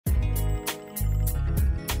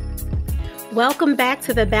Welcome back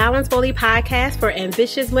to the Balance Bully podcast for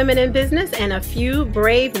ambitious women in business and a few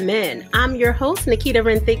brave men. I'm your host, Nikita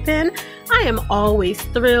Renthigpen. I am always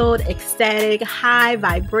thrilled, ecstatic, high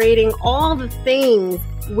vibrating, all the things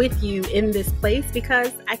with you in this place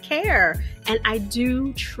because I care and I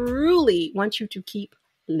do truly want you to keep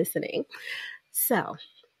listening. So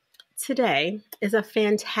today is a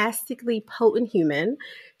fantastically potent human.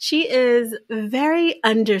 She is very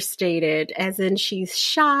understated, as in she's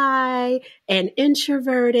shy and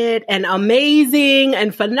introverted and amazing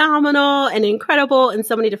and phenomenal and incredible in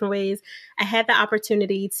so many different ways. I had the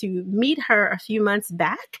opportunity to meet her a few months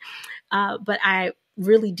back, but I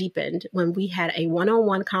really deepened when we had a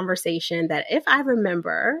one-on-one conversation that, if I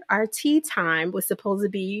remember, our tea time was supposed to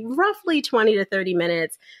be roughly 20 to 30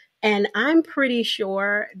 minutes. And I'm pretty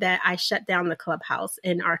sure that I shut down the clubhouse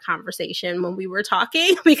in our conversation when we were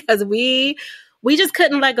talking because we just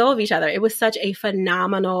couldn't let go of each other. It was such a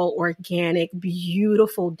phenomenal, organic,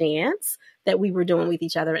 beautiful dance that we were doing with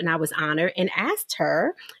each other. And I was honored and asked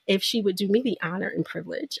her if she would do me the honor and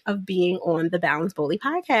privilege of being on the Balance Bully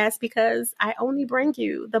podcast because I only bring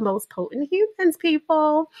you the most potent humans,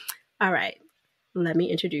 people. All right, let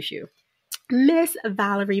me introduce you. Miss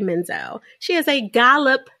Valerie Menzel. She is a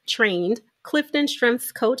Gallup-trained Clifton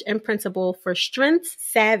Strengths coach and principal for Strengths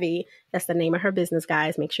Savvy. That's the name of her business,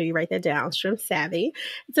 guys. Make sure you write that down, Strengths Savvy.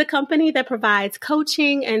 It's a company that provides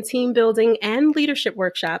coaching and team building and leadership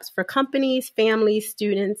workshops for companies, families,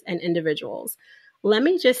 students, and individuals. Let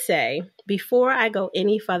me just say, before I go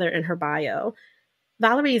any further in her bio,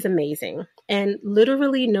 Valerie is amazing and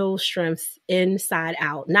literally knows strengths inside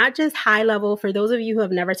out, not just high level. For those of you who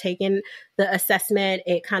have never taken the assessment,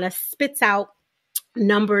 it kind of spits out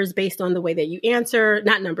numbers based on the way that you answer,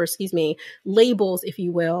 not numbers, labels, if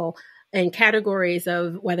you will, and categories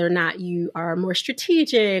of whether or not you are more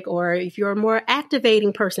strategic or if you're a more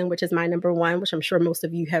activating person, which is my number one, which I'm sure most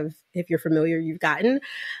of you have, if you're familiar, you've gotten.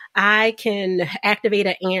 I can activate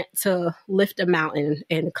an ant to lift a mountain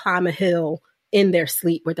and climb a hill in their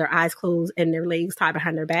sleep with their eyes closed and their legs tied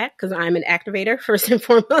behind their back because I'm an activator first and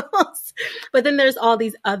foremost. But then there's all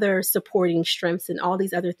these other supporting strengths and all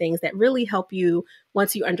these other things that really help you,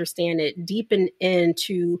 once you understand it, deepen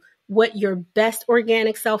into what your best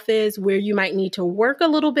organic self is, where you might need to work a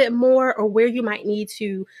little bit more or where you might need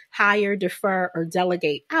to hire, defer, or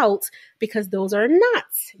delegate out because those are not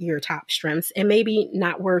your top strengths and maybe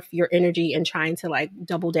not worth your energy in trying to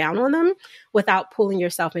double down on them without pulling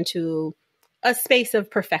yourself into a space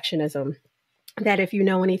of perfectionism that, if you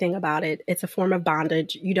know anything about it, it's a form of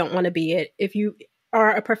bondage. You don't want to be it. If you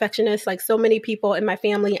are a perfectionist, like so many people in my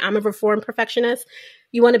family, I'm a reformed perfectionist.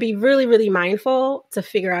 You want to be really, really mindful to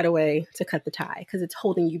figure out a way to cut the tie because it's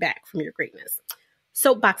holding you back from your greatness.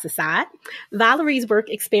 Soapbox aside, Valerie's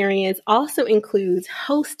work experience also includes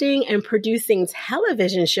hosting and producing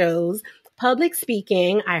television shows, public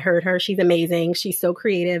speaking. I heard her. She's amazing. She's so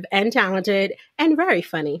creative and talented and very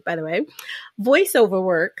funny, by the way. Voiceover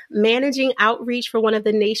work, managing outreach for one of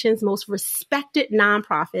the nation's most respected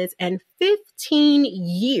nonprofits, and 15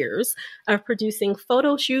 years of producing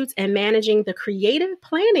photo shoots and managing the creative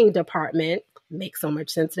planning department, makes so much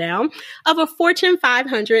sense now, of a Fortune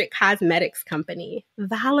 500 cosmetics company.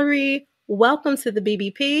 Valerie, welcome to the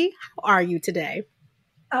BBP. How are you today?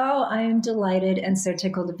 Oh, I am delighted and so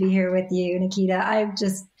tickled to be here with you, Nikita. I'm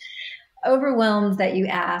just overwhelmed that you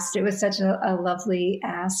asked. It was such a lovely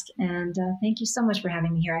ask. And thank you so much for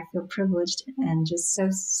having me here. I feel privileged and just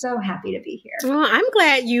so happy to be here. Well, I'm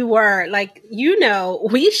glad you were.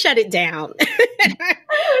 We shut it down.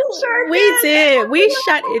 We did. We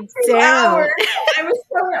shut it down. I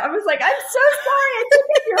was like, I'm so sorry. I took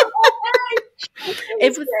up your whole time.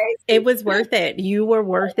 It was worth it. You were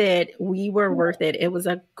worth it. We were worth it. It was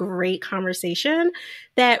a great conversation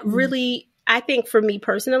that really, I think for me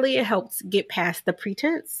personally, it helps get past the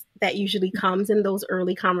pretense that usually comes in those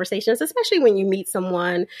early conversations, especially when you meet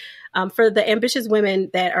someone. For the ambitious women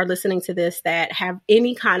that are listening to this that have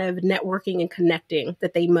any kind of networking and connecting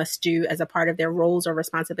that they must do as a part of their roles or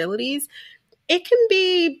responsibilities, it can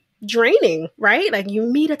be draining, right? Like you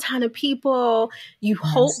meet a ton of people, you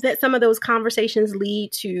hope that some of those conversations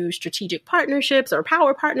lead to strategic partnerships or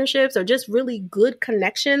power partnerships or just really good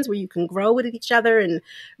connections where you can grow with each other in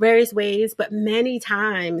various ways. But many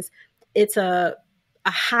times it's a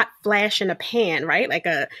hot flash in a pan, right? Like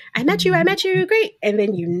I met you, great. And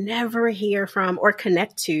then you never hear from or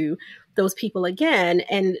connect to those people again,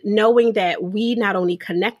 and knowing that we not only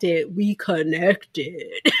connected, we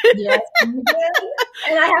connected. Yes, you did.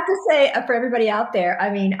 And I have to say, for everybody out there, I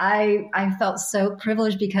mean, I felt so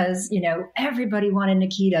privileged because, everybody wanted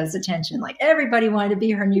Nikita's attention. Like everybody wanted to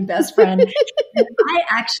be her new best friend. And I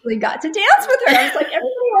actually got to dance with her. I was like,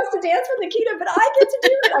 everybody wants to dance with Nikita, but I get to do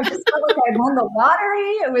it. I just felt like I won the lottery.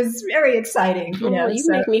 It was very exciting. You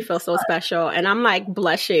make me feel so special. And I'm like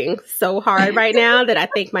blushing so hard right now that I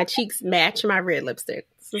think my cheeks match my red lipstick.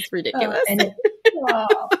 This is ridiculous.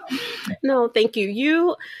 No, thank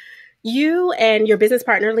you. You and your business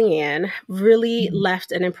partner, Leanne, really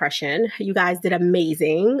left an impression. You guys did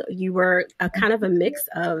amazing. You were a kind of a mix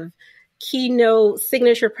of keynote,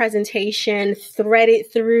 signature presentation,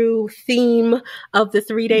 threaded through theme of the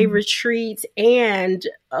 3-day retreat, and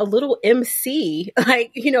a little MC,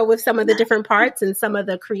 with some of the different parts and some of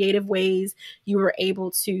the creative ways you were able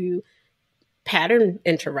to pattern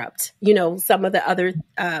interrupt, some of the other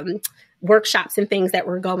workshops and things that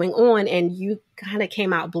were going on. And you kind of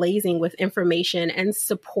came out blazing with information and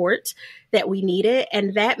support that we needed.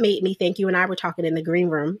 And that made me think, you and I were talking in the green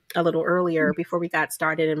room a little earlier before we got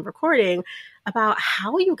started in recording about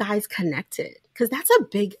how you guys connected. Because that's a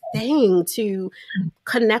big thing, to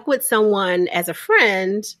connect with someone as a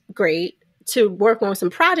friend, great. To work on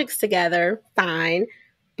some projects together, fine.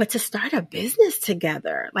 But to start a business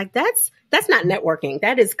together, that's not networking.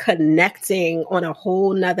 That is connecting on a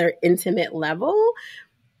whole nother intimate level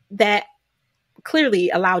that clearly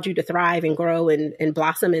allowed you to thrive and grow and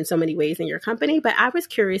blossom in so many ways in your company. But I was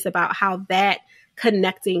curious about how that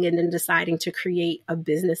connecting and then deciding to create a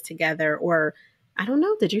business together, or I don't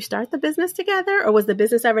know, did you start the business together, or was the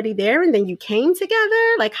business already there and then you came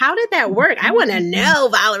together? Like, how did that work? I want to know,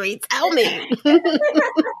 Valerie, tell me.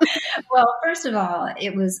 Well, first of all,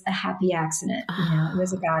 it was a happy accident. It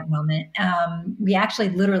was a God moment. We actually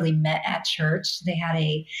literally met at church. They had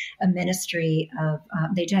a ministry of,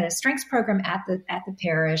 they had a strengths program at the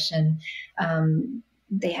parish, and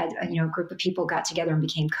they had, a group of people got together and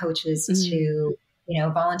became coaches to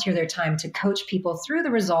volunteer their time to coach people through the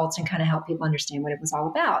results and kind of help people understand what it was all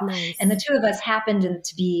about. Nice. And the two of us happened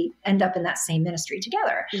to end up in that same ministry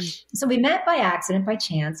together. So we met by accident, by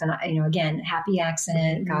chance. And, again, happy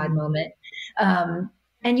accident, God moment. And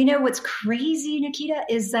what's crazy, Nikita,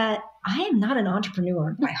 is that I am not an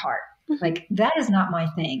entrepreneur by heart. Like, that is not my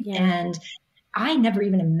thing. Yeah. And I never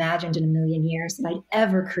even imagined in a million years that I'd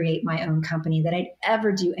ever create my own company, that I'd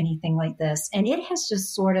ever do anything like this. And it has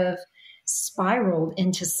just sort of spiraled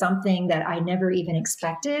into something that I never even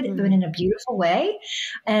expected, but in a beautiful way.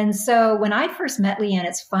 And so when I first met Leanne,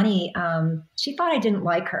 it's funny. She thought I didn't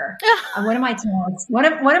like her. One of my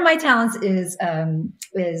talents is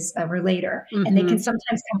a relator, and they can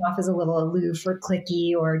sometimes come off as a little aloof or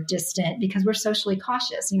cliquey or distant because we're socially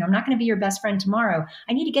cautious. I'm not going to be your best friend tomorrow.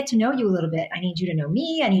 I need to get to know you a little bit. I need you to know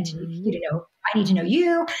me. I need you to know. I need to know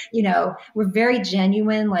you. We're very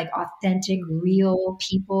genuine, like authentic, real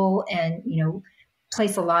people, and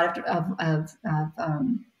place a lot of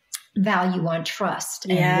value on trust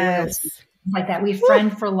and loyalty, like that. We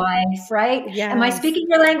friend for life, right? Yes. Am I speaking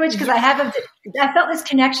your language? Because I felt this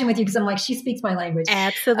connection with you because I'm like, she speaks my language.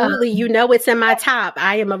 Absolutely. It's in my top.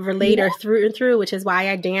 I am a relator through and through, which is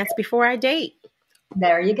why I dance before I date.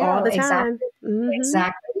 There you go. All the time.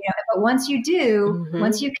 Exactly. But once you connect with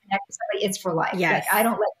somebody, it's for life. Yes. Like, I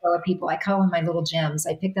don't let go of people. I call them my little gems.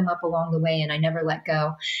 I pick them up along the way and I never let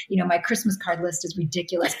go. My Christmas card list is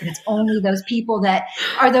ridiculous, but it's only those people that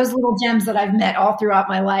are those little gems that I've met all throughout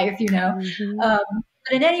my life, But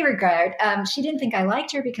in any regard, she didn't think I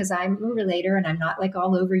liked her because I'm a relator and I'm not like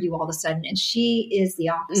all over you all of a sudden. And she is the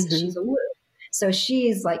opposite. She's a woo. So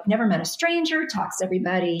she's like never met a stranger, talks to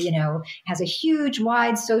everybody, has a huge,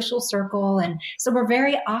 wide social circle. And so we're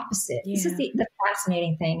very opposite. Yeah. This is the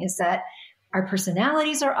fascinating thing, is that our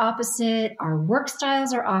personalities are opposite. Our work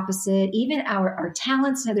styles are opposite. Even our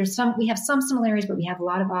talents. We have some similarities, but we have a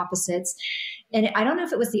lot of opposites. And I don't know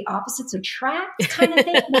if it was the opposites attract kind of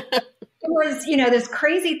thing. It was, this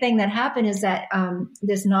crazy thing that happened is that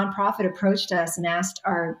this nonprofit approached us and asked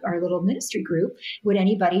our little ministry group, would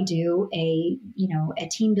anybody do a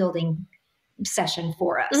team building session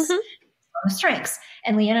for us on the strengths?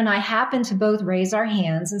 And Leanne and I happened to both raise our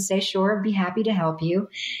hands and say, sure, I'd be happy to help you.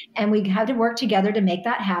 And we had to work together to make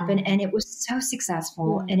that happen. And it was so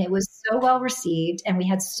successful and it was so well received. And we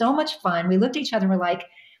had so much fun. We looked at each other and we're like,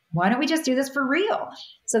 why don't we just do this for real?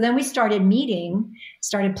 So then we started meeting,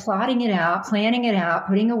 started plotting it out, planning it out,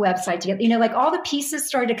 putting a website together. Like all the pieces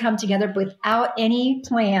started to come together without any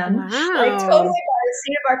plan. Wow. Like totally by the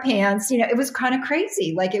seat of our pants. It was kind of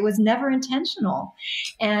crazy. Like it was never intentional.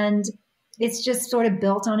 And it's just sort of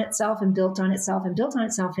built on itself and built on itself and built on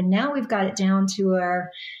itself. And now we've got it down to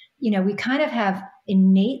we kind of have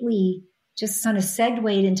innately just kind of segued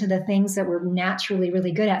into the things that we're naturally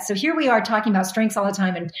really good at. So here we are talking about strengths all the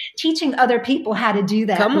time and teaching other people how to do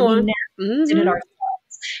that. Come on. We did it ourselves,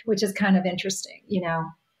 which is kind of interesting.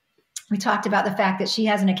 We talked about the fact that she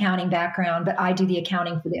has an accounting background, but I do the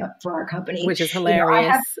accounting for our company, which is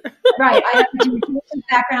hilarious. I have a communication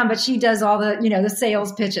background, but she does all the, the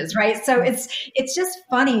sales pitches, right? So it's just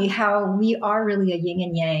funny how we are really a yin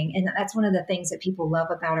and yang. And that's one of the things that people love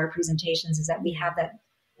about our presentations is that we have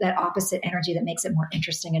that opposite energy that makes it more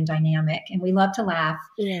interesting and dynamic. And we love to laugh,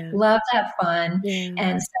 love to have fun. Yeah.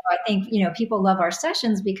 And so I think, people love our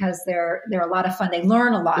sessions because they're a lot of fun. They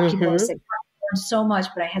learn a lot. Mm-hmm. People say, so much,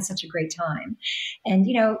 but I had such a great time. And,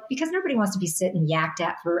 because nobody wants to be sitting and yacked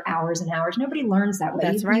at for hours and hours. Nobody learns that way.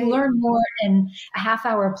 That's right. You learn more in a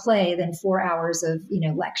half-hour play than 4 hours of,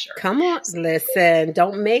 lecture. Come on. Listen,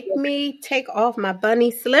 don't make me take off my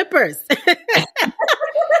bunny slippers.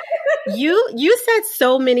 You said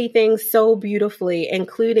so many things so beautifully,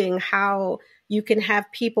 including how you can have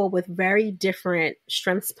people with very different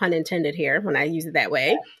strengths, pun intended here when I use it that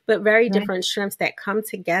way, but very different strengths that come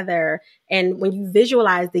together. And when you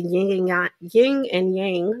visualize the yin and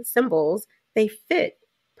yang symbols, they fit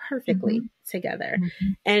perfectly together.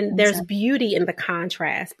 Mm-hmm. And there's beauty in the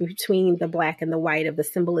contrast between the black and the white of the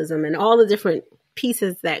symbolism and all the different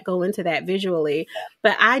pieces that go into that visually.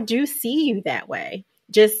 But I do see you that way,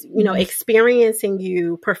 just, experiencing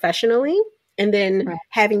you professionally. And then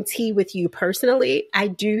having tea with you personally, I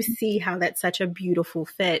do see how that's such a beautiful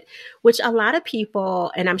fit, which a lot of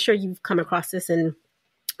people, and I'm sure you've come across this in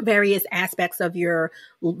various aspects of your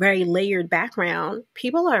very layered background,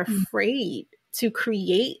 people are afraid to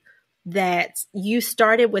create that. You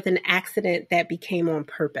started with an accident that became on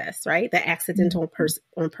purpose, right? The accidental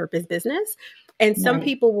on purpose business. And some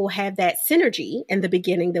people will have that synergy in the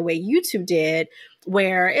beginning, the way you two did,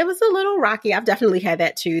 where it was a little rocky. I've definitely had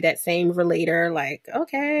that too, that same relator, like,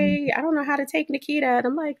 okay, I don't know how to take Nikita. And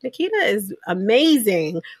I'm like, Nikita is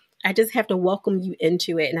amazing. I just have to welcome you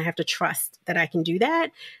into it. And I have to trust that I can do that.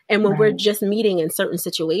 And when we're just meeting in certain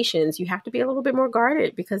situations, you have to be a little bit more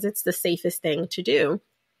guarded because it's the safest thing to do.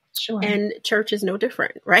 Sure. And church is no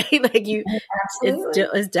different, right? Like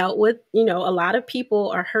it's dealt with, a lot of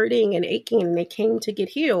people are hurting and aching and they came to get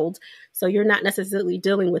healed. So you're not necessarily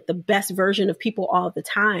dealing with the best version of people all the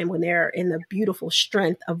time when they're in the beautiful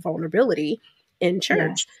strength of vulnerability in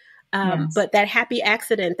church. But that happy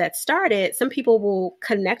accident that started, some people will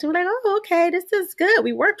connect and be like, oh, okay, this is good.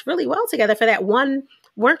 We worked really well together for that one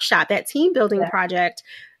workshop, that team building project.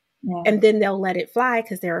 Yeah. And then they'll let it fly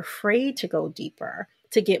because they're afraid to go deeper,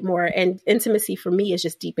 to get more. And intimacy for me is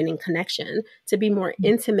just deepening connection, to be more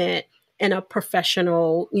intimate in a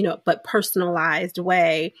professional, but personalized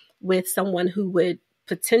way with someone who would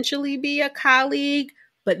potentially be a colleague,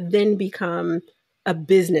 but then become a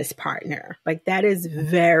business partner. Like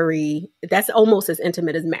that's almost as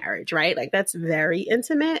intimate as marriage, right? Like that's very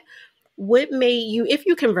intimate. What made you, if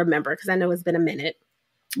you can remember, because I know it's been a minute,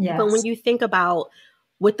 but when you think about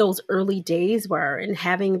what those early days were and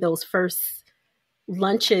having those first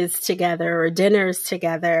lunches together or dinners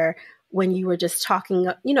together, when you were just talking,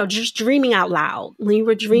 just dreaming out loud, when you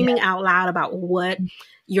were dreaming out loud about what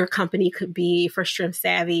your company could be for Strength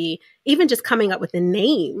Savvy, even just coming up with a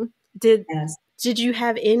name, did you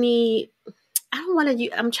have any,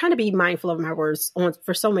 I'm trying to be mindful of my words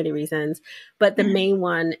for so many reasons, but the main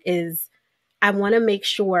one is I want to make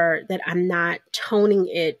sure that I'm not toning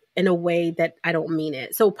it in a way that I don't mean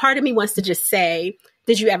it. So part of me wants to just say,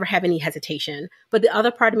 did you ever have any hesitation? But the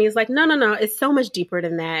other part of me is like, no, it's so much deeper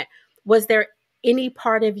than that. Was there any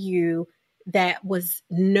part of you that was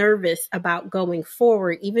nervous about going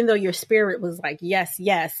forward, even though your spirit was like,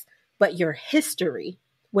 yes, but your history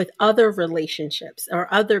with other relationships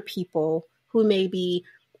or other people who maybe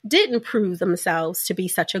didn't prove themselves to be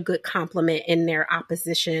such a good complement in their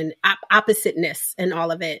oppositeness and all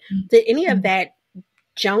of it. Did any of that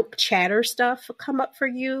junk chatter stuff come up for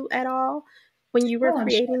you at all when you were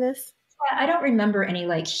creating this? I don't remember any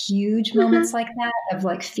like huge moments like that of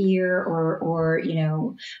like fear or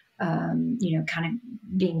kind of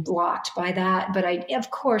being blocked by that. But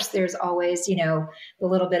of course, there's always, a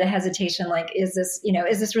little bit of hesitation. Like, is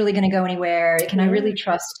this really going to go anywhere? Can I really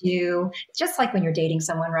trust you? It's just like when you're dating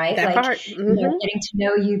someone, right? That like, part. Getting to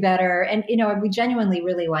know you better. And, we genuinely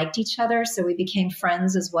really liked each other. So we became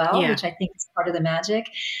friends as well, which I think is part of the magic.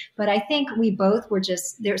 But I think we both were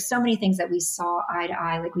there's so many things that we saw eye to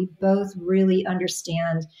eye. Like we both really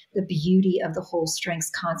understand the beauty of the whole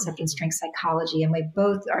strengths concept and strength psychology. And we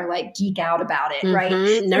both are like geek out about it, right? Mm-hmm.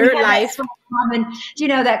 So we Nerd have that life. sort of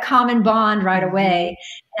common, that common bond right away.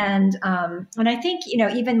 And I think,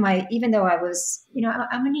 even though I was,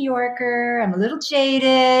 I'm a New Yorker, I'm a little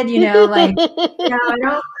jaded, like,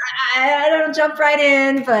 I don't jump right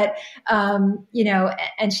in, but,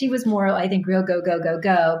 and she was more, I think, real go, go, go,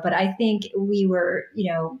 go. But I think we were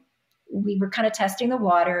kind of testing the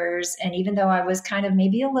waters. And even though I was kind of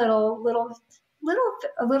maybe a little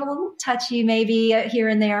touchy maybe here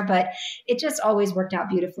and there, but it just always worked out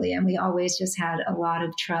beautifully. And we always just had a lot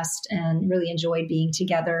of trust and really enjoyed being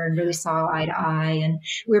together and really saw eye to eye. And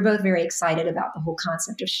we were both very excited about the whole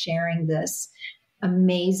concept of sharing this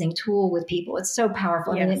amazing tool with people. It's so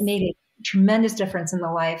powerful. Yes. I mean, it made a tremendous difference in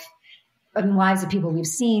the lives of people we've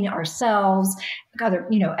seen, ourselves,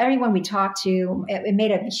 everyone we talked to. It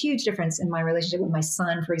made a huge difference in my relationship with my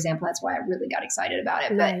son, for example. That's why I really got excited about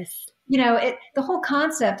it. Nice. But, the whole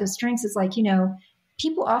concept of strengths is like,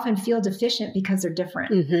 people often feel deficient because they're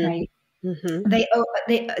different, right? Mm-hmm.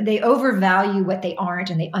 They overvalue what they aren't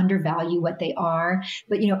and they undervalue what they are.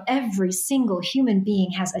 But, every single human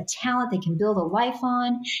being has a talent they can build a life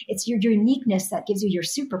on. It's your uniqueness that gives you your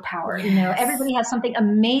superpower. Yes. Everybody has something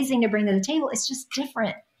amazing to bring to the table. It's just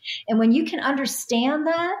different. And when you can understand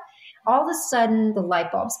that, all of a sudden the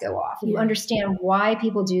light bulbs go off. You understand why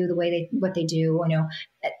people do what they do.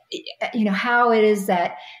 How it is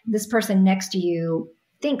that this person next to you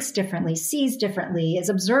thinks differently, sees differently, is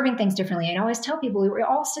observing things differently. And I always tell people we're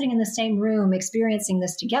all sitting in the same room experiencing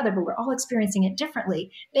this together, but we're all experiencing it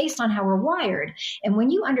differently based on how we're wired. And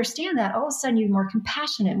when you understand that, all of a sudden you're more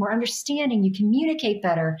compassionate, more understanding, you communicate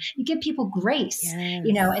better, you give people grace, and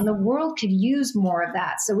the world could use more of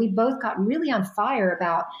that. So we both got really on fire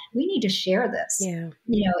about, we need to share this. Yeah.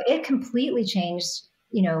 It completely changed,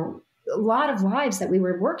 a lot of lives that we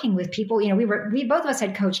were working with people. We both of us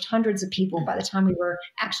had coached hundreds of people by the time we were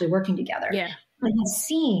actually working together. Yeah. And had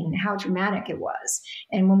seen how dramatic it was.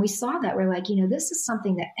 And when we saw that, we're like, this is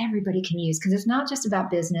something that everybody can use, because it's not just about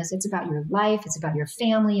business. It's about your life. It's about your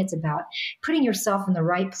family. It's about putting yourself in the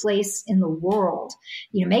right place in the world,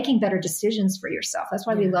 making better decisions for yourself. That's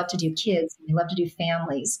why we love to do kids. We love to do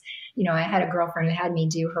families. I had a girlfriend who had me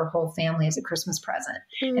do her whole family as a Christmas present.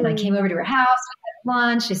 And I came over to her house, we had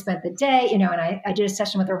lunch, she spent the day, and I did a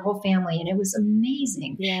session with her whole family, and it was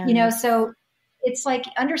amazing. So it's like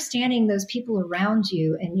understanding those people around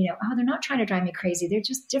you and, they're not trying to drive me crazy. They're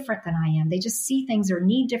just different than I am. They just see things or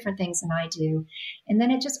need different things than I do. And then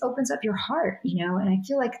it just opens up your heart, and I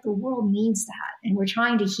feel like the world needs that. And we're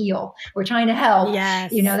trying to heal. We're trying to help.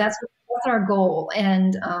 Yes. That's our goal.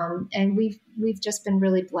 And we've just been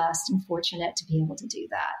really blessed and fortunate to be able to do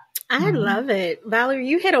that. I love it. Valerie,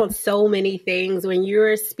 you hit on so many things when you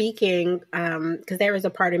were speaking, because there is a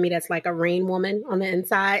part of me that's like a rain woman on the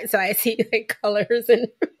inside. So I see like colors and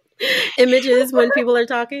images when people are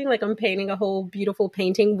talking, like I'm painting a whole beautiful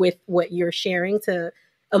painting with what you're sharing to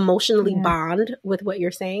emotionally bond with what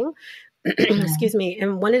you're saying. Excuse me.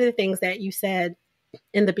 And one of the things that you said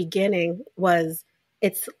in the beginning was,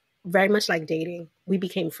 it's very much like dating. We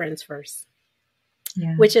became friends first.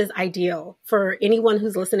 Which is ideal for anyone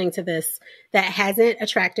who's listening to this that hasn't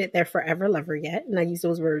attracted their forever lover yet. And I use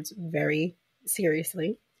those words very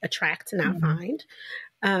seriously. Attract, not find.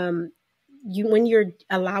 When you're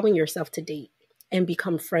allowing yourself to date and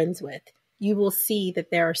become friends with, you will see that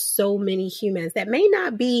there are so many humans that may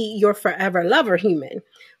not be your forever lover human,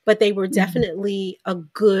 but they were definitely a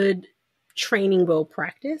good training wheel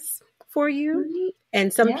practice for you.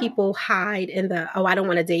 And some people hide in the, I don't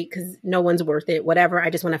want to date because no one's worth it, whatever. I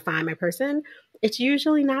just want to find my person. It's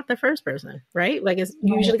usually not the first person, right? Like it's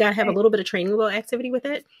usually got to have a little bit of training wheel activity with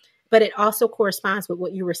it. But it also corresponds with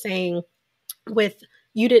what you were saying with,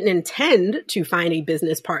 you didn't intend to find a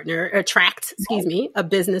business partner, a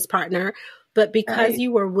business partner, but because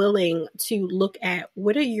you were willing to look at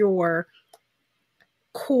what are your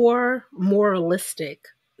core moralistic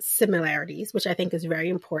similarities, which I think is very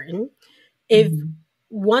important. If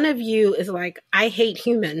one of you is like, I hate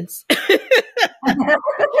humans,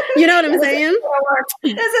 you know what I'm saying?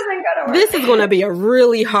 This isn't going to work. This is going to be a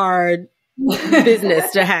really hard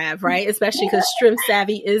business to have, right? Especially because Strength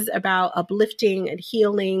Savvy is about uplifting and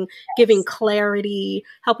healing, giving clarity,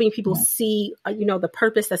 helping people see, the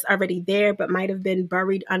purpose that's already there, but might have been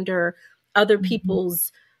buried under other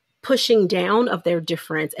people's pushing down of their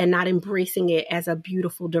difference and not embracing it as a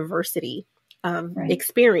beautiful diversity of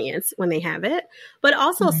experience when they have it. But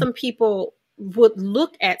also some people would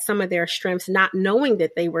look at some of their strengths, not knowing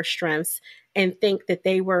that they were strengths, and think that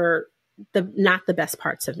they were not the best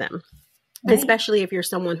parts of them. Right. Especially if you're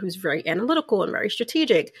someone who's very analytical and very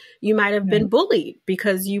strategic. You might have been Right. bullied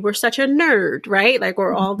because you were such a nerd, right? Like,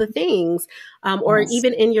 or all the things. Or Yes.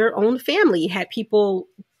 even in your own family, had people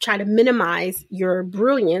try to minimize your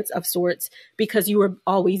brilliance of sorts because you were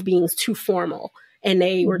always being too formal. And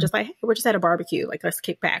they were just like, hey, we're just at a barbecue. Like, let's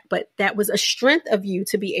kick back. But that was a strength of you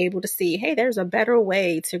to be able to see, hey, there's a better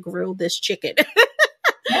way to grill this chicken.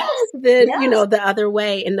 Yes. Than, Yes. the other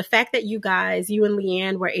way. And the fact that you guys, you and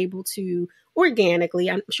Leanne, were able to organically,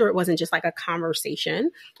 I'm sure it wasn't just like a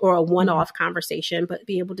conversation or a one-off conversation, but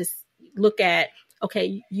be able to look at,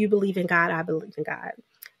 okay, you believe in God, I believe in God.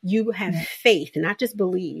 You have faith, not just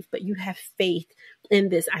believe, but you have faith in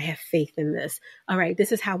this. I have faith in this. All right,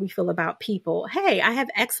 this is how we feel about people. Hey, I have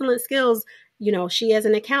excellent skills. She as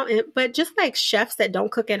an accountant, but just like chefs that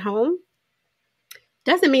don't cook at home,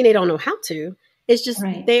 doesn't mean they don't know how to. It's just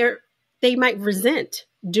Right. they might resent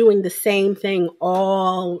doing the same thing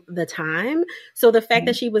all the time. So the fact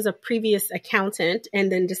that she was a previous accountant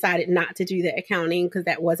and then decided not to do the accounting because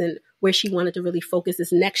that wasn't where she wanted to really focus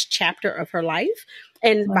this next chapter of her life,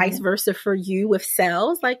 and vice versa for you with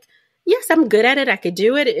sales. Like, yes, I'm good at it. I could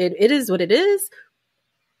do it. It is what it is.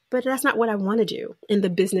 But that's not what I want to do in the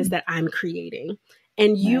business that I'm creating.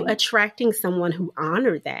 And you attracting someone who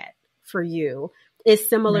honored that for you is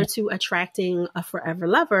similar to attracting a forever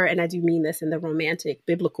lover. And I do mean this in the romantic,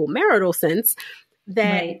 biblical, marital sense,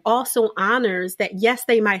 that also honors that, yes,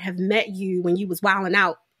 they might have met you when you was wilding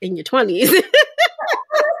out in your 20s.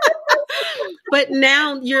 But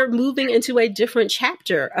now you're moving into a different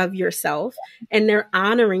chapter of yourself, and they're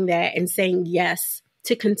honoring that and saying yes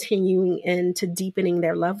to continuing and to deepening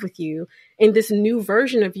their love with you in this new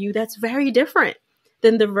version of you that's very different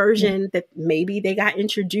than the version that maybe they got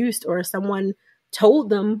introduced or someone told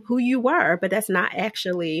them who you were, but that's not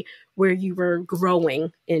actually where you were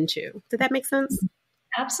growing into. Did that make sense?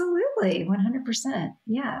 Absolutely. 100%.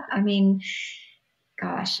 Yeah. I mean,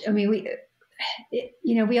 gosh,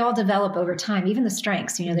 we all develop over time, even the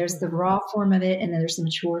strengths, there's the raw form of it and then there's the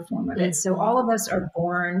mature form of it. So all of us are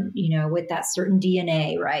born, with that certain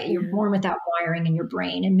DNA, right? You're born with that wiring in your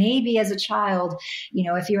brain. And maybe as a child,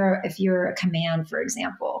 if you're a command, for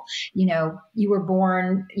example, you were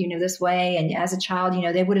born, this way. And as a child,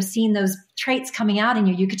 they would have seen those traits coming out in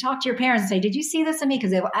you. You could talk to your parents and say, did you see this in me?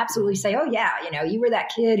 Because they will absolutely say, oh yeah, you were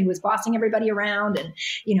that kid who was bossing everybody around. And,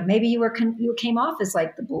 maybe you came off as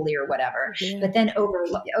like the bully or whatever. Yeah. But then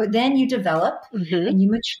then you develop and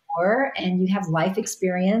you mature and you have life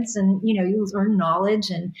experience and, you learn knowledge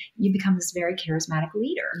and you become this very charismatic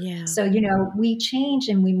leader. Yeah. So, we change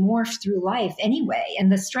and we morph through life anyway.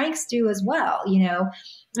 And the strengths do as well,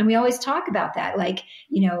 and we always talk about that. Like,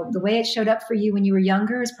 the way it showed up for you when you were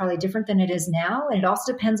younger is probably different than it is now. And it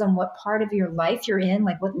also depends on what part of your life you're in,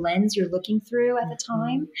 like what lens you're looking through at the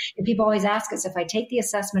time. And people always ask us, if I take the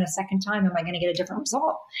assessment a second time, am I going to get a different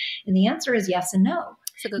result? And the answer is yes and no.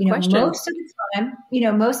 That's a good question.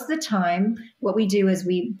 Most of the time, what we do is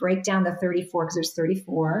we break down the 34, because there's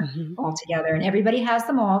 34 altogether, and everybody has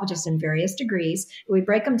them all, just in various degrees. We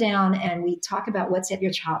break them down and we talk about what's at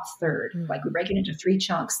your top third. Like, we break it into 3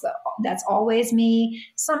 chunks. That's always me,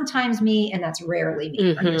 sometimes me, and that's rarely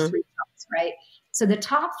me. Are your 3 chunks, right? So the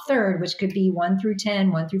top third, which could be 1 through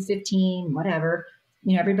 10, 1 through 15, whatever,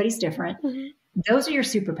 everybody's different. Those are your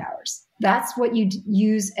superpowers. That's what you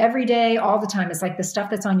use every day, all the time. It's like the stuff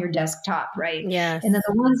that's on your desktop, right? Yes. And then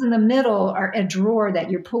the ones in the middle are a drawer that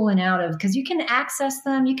you're pulling out of, because you can access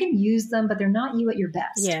them, you can use them, but they're not you at your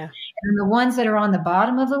best. Yeah. And then the ones that are on the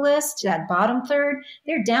bottom of the list, that bottom third,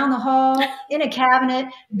 they're down the hall in a cabinet,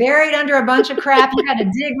 buried under a bunch of crap. You had to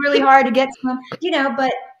dig really hard to get to them,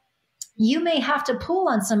 but you may have to pull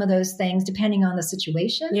on some of those things depending on the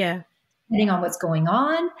situation. Yeah. Depending on what's going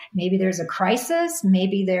on. Maybe there's a crisis.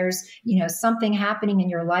 Maybe there's, something happening in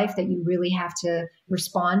your life that you really have to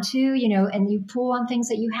respond to, and you pull on things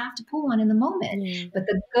that you have to pull on in the moment. But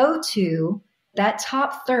the go-to, that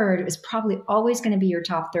top third, is probably always going to be your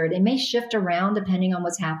top third. It may shift around depending on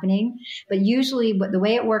what's happening, but usually the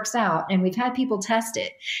way it works out, and we've had people test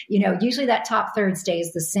it, usually that top third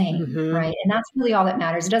stays the same, right? And that's really all that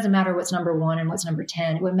matters. It doesn't matter what's number 1 and what's number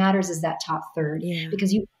 10. What matters is that top third,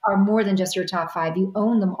 because you are more than just your top 5. You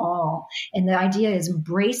own them all. And the idea is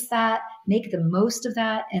embrace that, make the most of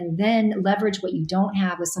that, and then leverage what you don't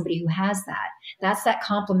have with somebody who has that. That's that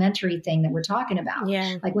complementary thing that we're talking about.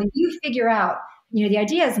 Yeah. Like, when you figure out, the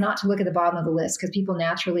idea is not to look at the bottom of the list, because people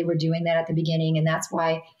naturally were doing that at the beginning. And that's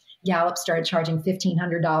why Gallup started charging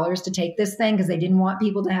 $1,500 to take this thing, because they didn't want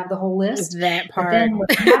people to have the whole list. That part. But then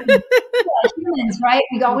what happens, humans, right?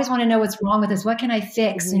 We always want to know what's wrong with us. What can I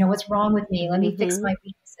fix? What's wrong with me? Let me fix my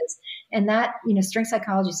weaknesses. And that, strength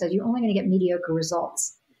psychology says you're only going to get mediocre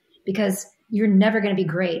results because you're never going to be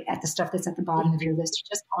great at the stuff that's at the bottom of your list.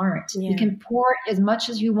 You just aren't. Yeah. You can pour as much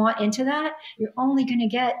as you want into that. You're only going to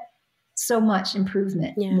get so much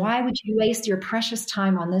improvement. Yeah. Why would you waste your precious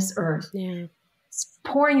time on this earth? Yeah.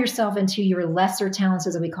 Pouring yourself into your lesser talents,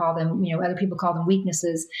 as we call them, other people call them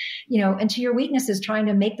weaknesses, into your weaknesses, trying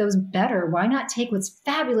to make those better. Why not take what's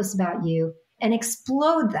fabulous about you and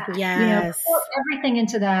explode that? Yes. Pour everything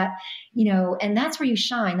into that, and that's where you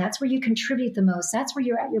shine. That's where you contribute the most. That's where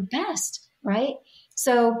you're at your best, right?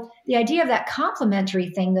 So the idea of that complementary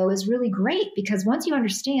thing, though, is really great because once you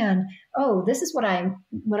understand, oh, this is what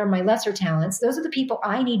are my lesser talents? Those are the people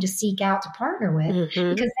I need to seek out to partner with because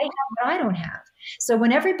they have what I don't have. So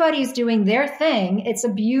when everybody's doing their thing, it's a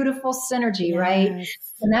beautiful synergy, right?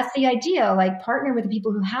 And that's the idea, like partner with the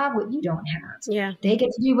people who have what you don't have. Yeah. They get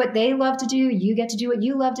to do what they love to do. You get to do what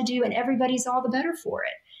you love to do, and everybody's all the better for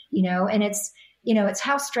it, and it's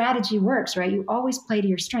how strategy works, right? You always play to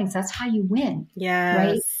your strengths. That's how you win. Yes.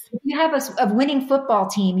 Right? If you have a winning football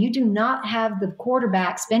team, you do not have the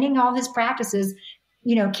quarterback spending all his practices,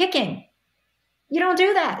 kicking. You don't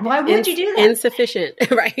do that. Why would you do that? Insufficient,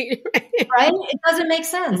 right? Right? It doesn't make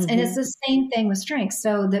sense. And it's the same thing with strengths.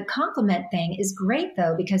 So the compliment thing is great,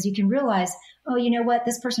 though, because you can realize, oh, you know what?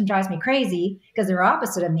 This person drives me crazy because they're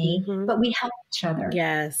opposite of me, but we help each other.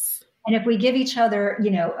 Yes. And if we give each other,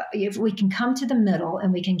 if we can come to the middle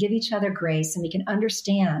and we can give each other grace and we can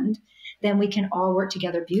understand, then we can all work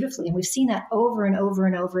together beautifully. And we've seen that over and over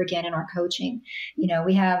and over again in our coaching.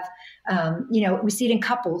 We have, we see it in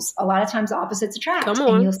couples. A lot of times opposites attract. Come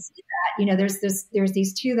on. And you'll see that, there's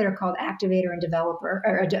these two that are called activator and developer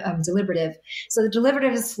or deliberative. So the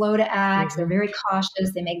deliberative is slow to act. They're very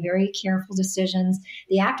cautious. They make very careful decisions.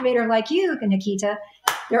 The activator, like you, Nikita,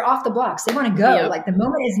 they're off the blocks. They want to go. Like the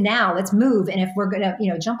moment is now. Let's move. And if we're going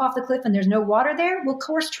to, jump off the cliff and there's no water there, we'll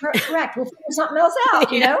course correct. We'll figure something else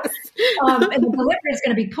out, And the deliberative is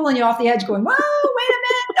going to be pulling you off the edge going, whoa, wait a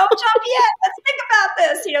minute. Don't jump yet. Let's think about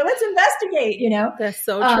this. Let's investigate, That's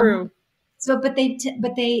so true. So, but they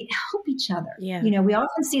help each other. Yeah. We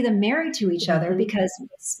often see them married to each other because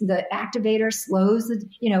the activator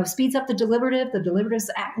speeds up the deliberative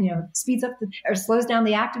speeds up or slows down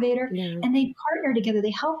the activator, and they partner together.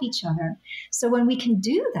 They help each other. So when we can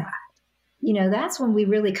do that, that's when we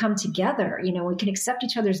really come together. We can accept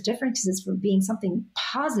each other's differences for being something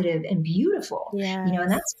positive and beautiful. Yeah.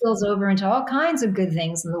 And that spills over into all kinds of good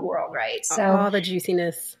things in the world, right? So all the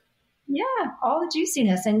juiciness. Yeah, all the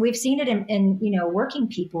juiciness. And we've seen it in working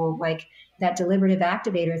people, like that deliberative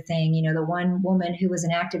activator thing. The one woman who was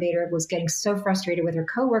an activator was getting so frustrated with her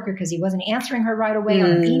coworker because he wasn't answering her right away on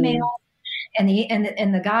an email. And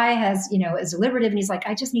the guy has, is deliberative and he's like,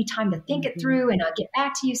 I just need time to think it through and I'll get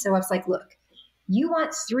back to you. So I was like, look, you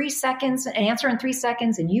want 3 seconds, an answer in 3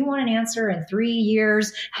 seconds, and you want an answer in 3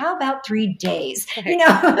 years. How about 3 days? Okay.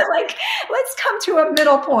 Like let's come to a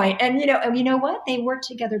middle point. And you know what? They worked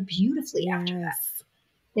together beautifully after that.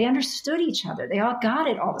 They understood each other. They all got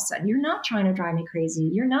it all of a sudden. You're not trying to drive me crazy.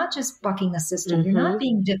 You're not just bucking the system. You're not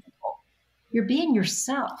being difficult. You're being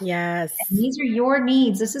yourself. Yes. And these are your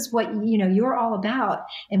needs. This is what, you're all about.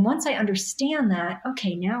 And once I understand that,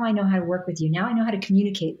 okay, now I know how to work with you. Now I know how to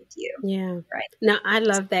communicate with you. Yeah. Right. Now, I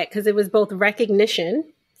love that because it was both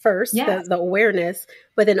recognition first, the awareness,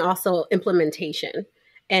 but then also implementation.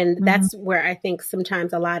 And that's where I think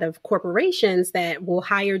sometimes a lot of corporations that will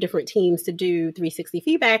hire different teams to do 360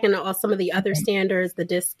 feedback and all some of the other standards, the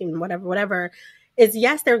DISC and whatever, is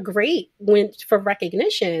yes, they're great for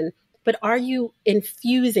recognition. But are you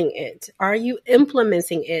infusing it? Are you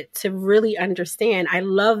implementing it to really understand? I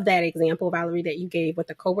love that example, Valerie, that you gave with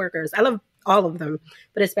the coworkers. I love all of them,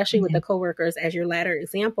 but especially with the coworkers as your latter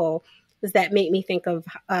example, is that made me think of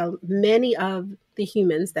many of the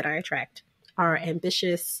humans that I attract are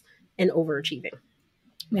ambitious and overachieving.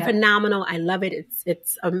 Yeah. Phenomenal. I love it.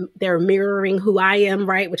 It's they're mirroring who I am,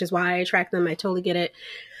 right? Which is why I attract them. I totally get it.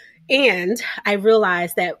 And I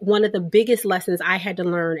realized that one of the biggest lessons I had to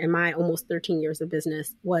learn in my almost 13 years of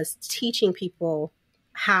business was teaching people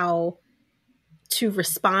how to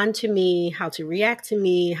respond to me, how to react to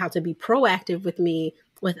me, how to be proactive with me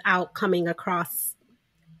without coming across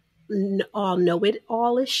all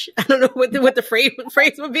know-it-all-ish. I don't know what the phrase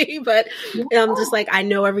would be, but just like I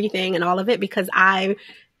know everything and all of it because I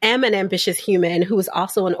am an ambitious human who is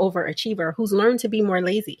also an overachiever who's learned to be more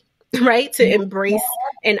lazy. Right. To embrace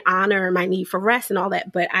and honor my need for rest and all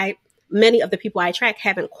that. But many of the people I track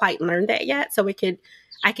haven't quite learned that yet. So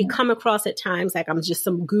I could come across at times like I'm just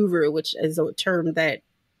some guru, which is a term that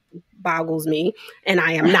boggles me. And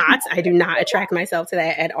I am not. I do not attract myself to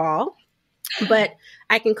that at all. But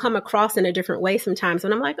I can come across in a different way sometimes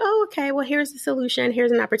when I'm like, oh, okay, well, here's the solution.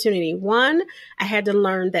 Here's an opportunity. One, I had to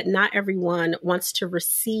learn that not everyone wants to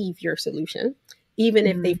receive your solution. Even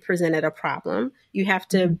if they've presented a problem, you have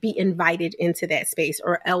to be invited into that space,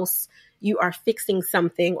 or else you are fixing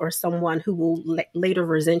something or someone who will later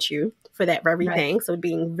resent you for that very thing. So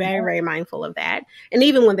being very, very mindful of that. And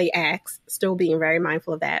even when they ask, still being very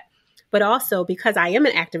mindful of that. But also because I am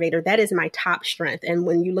an activator, that is my top strength. And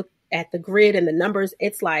when you look at the grid and the numbers,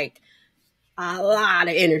 it's like a lot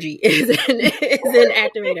of energy is an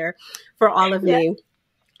activator for all of me.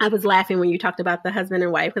 I was laughing when you talked about the husband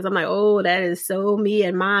and wife, because I'm like, oh, that is so me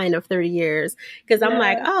and mine of 30 years. Because I'm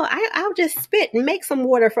like, oh, I'll just spit and make some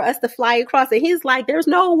water for us to fly across. And he's like, there's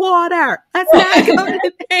no water. That's not going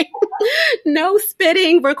to thing. No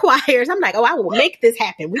spitting requires. I'm like, oh, I will make this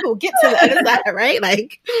happen. We will get to the other side, right?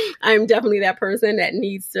 Like, I'm definitely that person that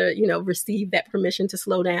needs to, receive that permission to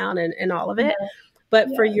slow down and all of it.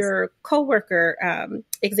 But for your coworker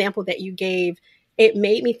example that you gave, it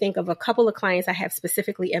made me think of a couple of clients I have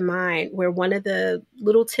specifically in mind, where one of the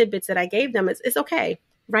little tidbits that I gave them is, it's okay.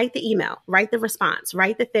 Write the email, write the response,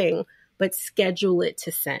 write the thing, but schedule it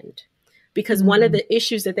to send. Because one of the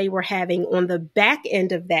issues that they were having on the back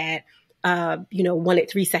end of that, 1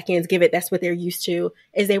 at 3 seconds, give it, that's what they're used to,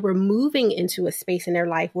 is they were moving into a space in their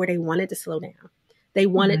life where they wanted to slow down. They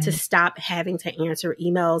wanted to stop having to answer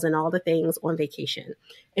emails and all the things on vacation,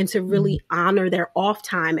 and to really honor their off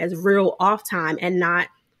time as real off time and not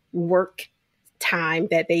work time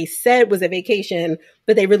that they said was a vacation,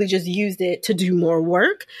 but they really just used it to do more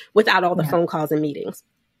work without all the phone calls and meetings.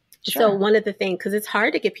 Sure. So one of the things, because it's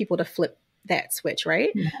hard to get people to flip that switch,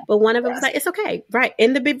 right? But one of them was like, it's okay, right?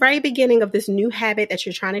 In the very beginning of this new habit that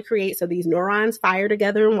you're trying to create, so these neurons fire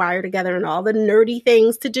together and wire together and all the nerdy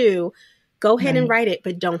things to do, go ahead and write it,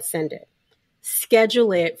 but don't send it.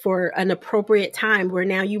 Schedule it for an appropriate time where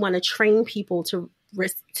now you want to train people to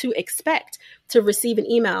expect to receive an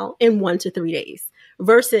email in 1 to 3 days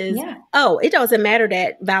versus, oh, it doesn't matter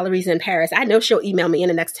that Valerie's in Paris. I know she'll email me in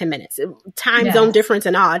the next 10 minutes. Time zone difference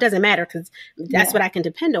and all. It doesn't matter because that's what I can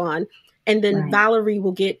depend on. And then Valerie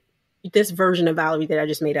will get this version of Valerie that I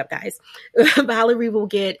just made up, guys. Valerie will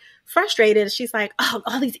get frustrated. She's like, oh,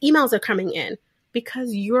 all these emails are coming in.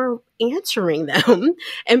 Because you're answering them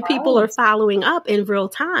and people are following up in real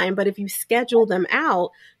time. But if you schedule them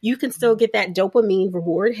out, you can still get that dopamine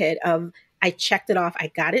reward hit of, I checked it off. I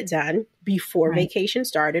got it done before vacation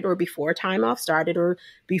started, or before time off started, or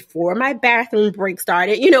before my bathroom break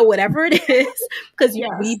started, whatever it is. Because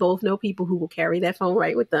we both know people who will carry that phone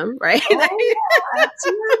right with them, right?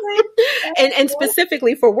 Absolutely. and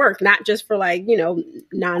specifically for work, not just for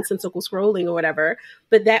nonsensical scrolling or whatever.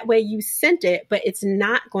 But that way you sent it, but it's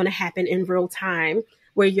not going to happen in real time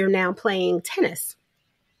where you're now playing tennis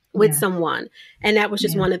with someone. And that was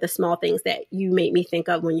just one of the small things that you made me think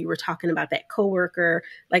of when you were talking about that coworker.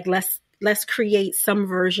 Like, let's create some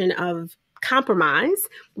version of compromise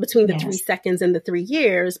between the 3 seconds and the 3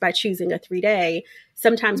 years by choosing a 3-day.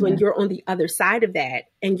 Sometimes when you're on the other side of that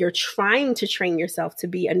and you're trying to train yourself to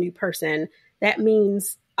be a new person, that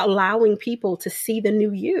means allowing people to see the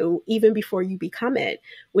new you even before you become it,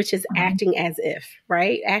 which is acting as if,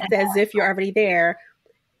 right? Act as if you're already there.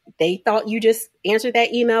 They thought you just answered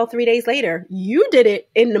that email 3 days later. You did it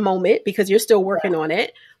in the moment because you're still working on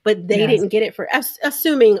it, but they didn't get it for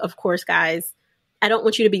assuming, of course, guys, I don't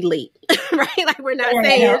want you to be late, right? Like, we're not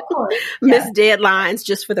saying miss deadlines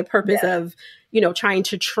just for the purpose of, trying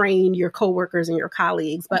to train your coworkers and your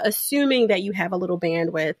colleagues, but assuming that you have a little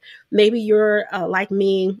bandwidth. Maybe you're like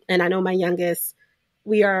me, and I know my youngest,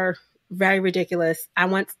 we are very ridiculous. I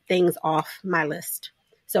want things off my list.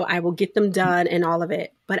 So I will get them done and all of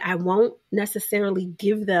it, but I won't necessarily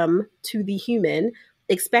give them to the human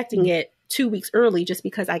expecting it 2 weeks early just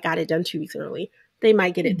because I got it done 2 weeks early. They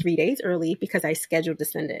might get it 3 days early because I scheduled to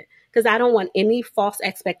send it. Because I don't want any false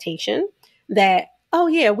expectation that, oh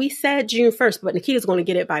yeah, we said June 1st, but Nikita's going to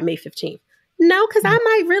get it by May 15th. No, because I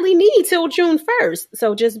might really need till June 1st.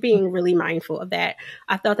 So just being really mindful of that.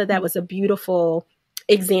 I thought that was a beautiful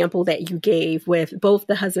example that you gave with both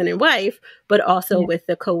the husband and wife, but also with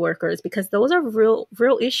the coworkers, because those are real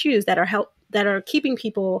issues that are keeping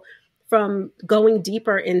people from going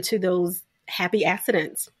deeper into those happy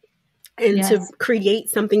accidents and to create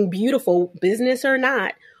something beautiful, business or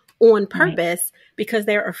not, on purpose, because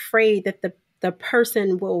they're afraid that the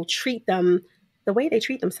person will treat them the way they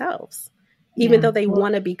treat themselves, even though they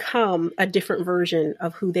want to become a different version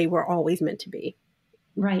of who they were always meant to be.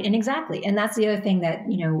 Right. And exactly. And that's the other thing that,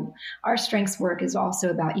 our strengths work is also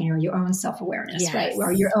about, your own self-awareness, right? Yes.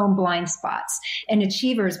 Or your own blind spots. And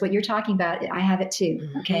achievers, what you're talking about, I have it too.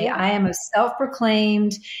 Okay. I am a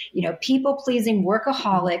self-proclaimed, people-pleasing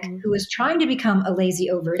workaholic who is trying to become a lazy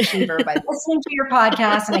overachiever by listening to your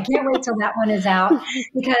podcast. And I can't wait till that one is out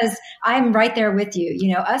because I'm right there with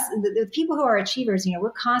you. Us, the people who are achievers,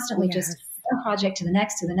 we're constantly just one project to the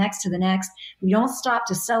next, to the next, to the next. We don't stop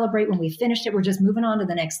to celebrate when we finished it. We're just moving on to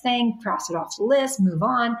the next thing, cross it off the list, move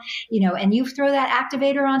on, and you throw that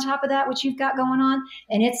activator on top of that, which you've got going on,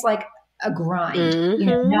 and it's like a grind,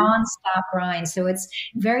 nonstop grind. So it's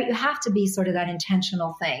you have to be sort of that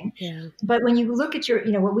intentional thing. Yeah. But when you look at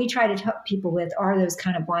what we try to help people with are those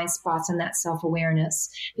kind of blind spots and that self-awareness,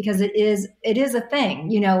 because it is a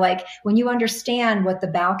thing, like when you understand what the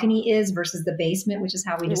balcony is versus the basement, which is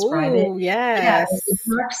how we describe it. Yes.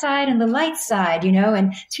 The dark side and the light side,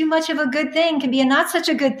 and too much of a good thing can be a not such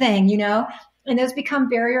a good thing, and those become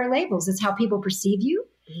barrier labels. It's how people perceive you.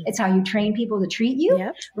 It's how you train people to treat you,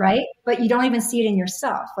 right? But you don't even see it in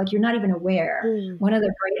yourself. Like you're not even aware. One of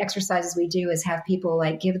the great exercises we do is have people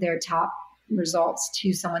like give their top results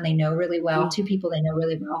to someone they know really well, two people they know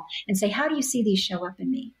really well, and say, how do you see these show up in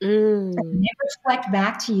me? And they reflect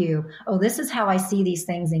back to you, oh, this is how I see these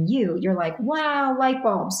things in you. You're like, wow, light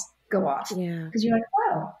bulbs go off. Yeah. Because you're like,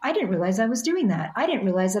 wow, I didn't realize I was doing that. I didn't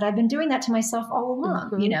realize that I've been doing that to myself all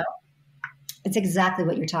along, It's exactly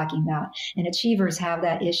what you're talking about. And achievers have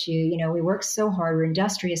that issue. We work so hard. We're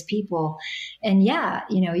industrious people. And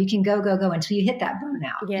you can go until you hit that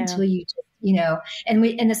burnout, until you,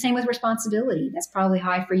 and the same with responsibility. That's probably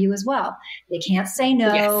high for you as well. They can't say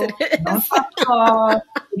no. Yes, it is. Don't talk.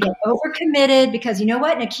 They get overcommitted because you know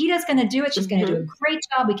what? Nikita's going to do it. She's going to do a great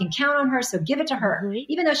job. We can count on her. So give it to her.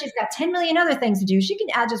 Even though she's got 10 million other things to do, she can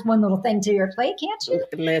add just one little thing to your plate, can't she?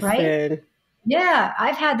 Listen. Right? Yeah,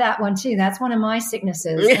 I've had that one too. That's one of my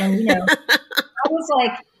sicknesses. And, I was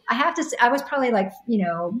like, I have to say, I was probably like,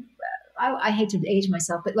 I hate to age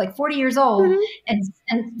myself, but like 40 years old.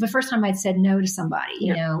 And the first time I'd said no to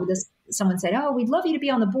somebody, someone said, oh, we'd love you to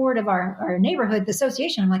be on the board of our neighborhood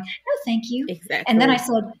association. I'm like, no, thank you. Exactly. And then I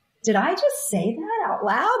said, did I just say that out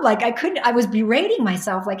loud? Like I was berating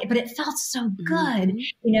myself, but it felt so good,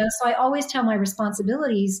 so I always tell my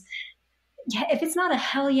responsibilities, if it's not a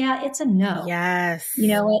hell yeah, it's a no. Yes.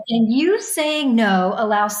 And you saying no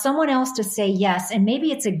allows someone else to say yes. And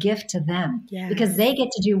maybe it's a gift to them because they get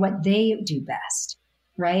to do what they do best.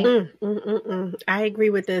 Right. I agree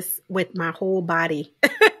with this with my whole body.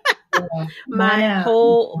 My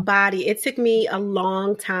whole body. It took me a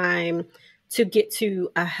long time to get to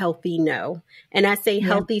a healthy no. And I say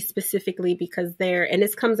healthy specifically because and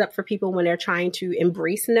this comes up for people when they're trying to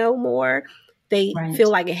embrace no more. They feel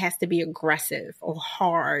like it has to be aggressive or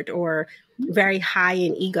hard or very high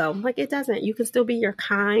in ego. Like it doesn't. You can still be your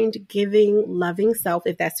kind, giving, loving self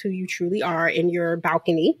if that's who you truly are in your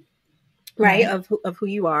balcony, right? Of who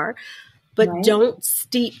you are. But don't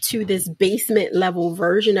steep to this basement level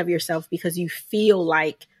version of yourself because you feel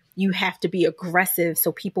like you have to be aggressive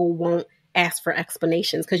so people won't ask for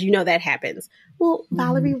explanations because that happens. Well,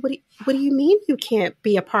 Valerie, what do you mean you can't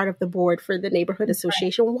be a part of the board for the neighborhood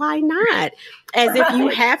association? Why not? As if you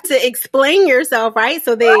have to explain yourself, right?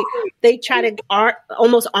 So they try to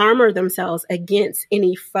almost armor themselves against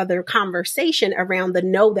any further conversation around the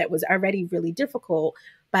no that was already really difficult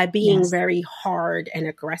by being very hard and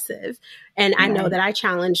aggressive. And I know that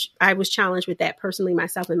I was challenged with that personally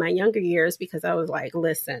myself in my younger years because I was like,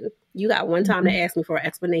 listen, you got one time to ask me for an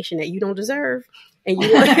explanation that you don't deserve. And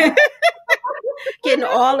you want getting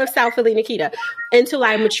all of South Philly Nikita until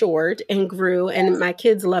I matured and grew. And my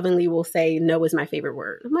kids lovingly will say, no is my favorite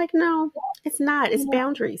word. I'm like, no, it's not. It's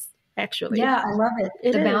boundaries. Actually. Yeah, I love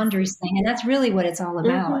it. The boundaries thing. And that's really what it's all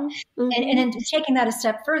about. And taking that a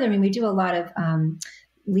step further, we do a lot of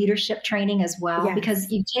leadership training as well, because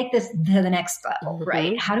you take this to the next level,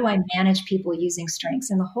 right? How do I manage people using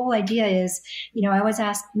strengths? And the whole idea is, I always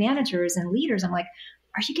ask managers and leaders, I'm like,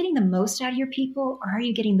 are you getting the most out of your people or are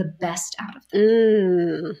you getting the best out of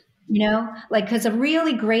them? Because a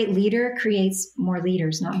really great leader creates more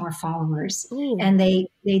leaders, not more followers. And they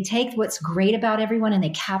take what's great about everyone and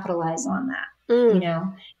they capitalize on that,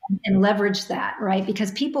 and leverage that, right?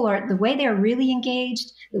 Because people are, the way they're really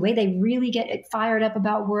engaged, the way they really get fired up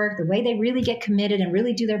about work, the way they really get committed and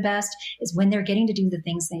really do their best is when they're getting to do the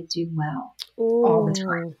things they do well all the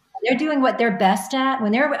time. They're doing what they're best at.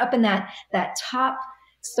 When they're up in that top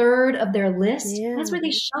third of their list, that's where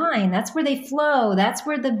they shine. That's where they flow. That's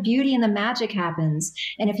where the beauty and the magic happens.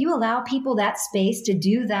 And if you allow people that space to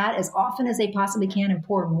do that as often as they possibly can and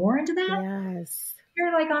pour more into that,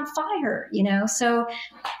 you're like on fire, so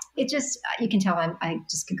it just, you can tell I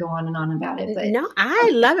just could go on and about it, but no, I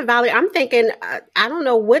love it, Valerie. I'm thinking, I don't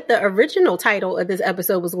know what the original title of this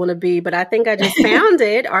episode was going to be, but I think I just found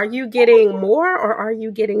it. Are you getting more or are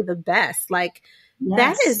you getting the best? Like,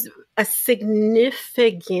 that is a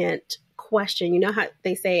significant question. You know how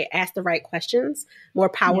they say, ask the right questions, more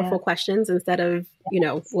powerful questions instead of,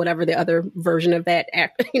 whatever the other version of that,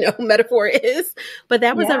 metaphor is. But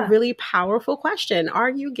that was a really powerful question. Are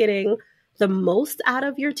you getting the most out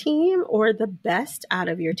of your team or the best out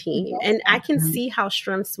of your team? And I can see how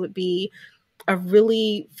strengths would be a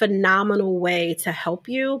really phenomenal way to help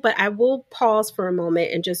you. But I will pause for a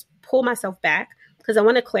moment and just pull myself back because I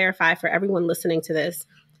want to clarify for everyone listening to this.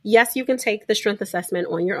 Yes, you can take the strength assessment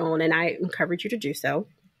on your own, and I encourage you to do so.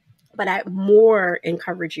 But I more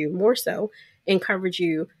so encourage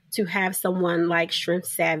you to have someone like Strength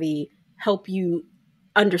Savvy help you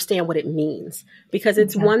understand what it means. Because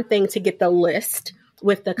it's one thing to get the list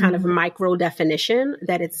with the kind of micro definition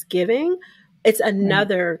that it's giving. It's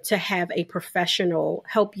another to have a professional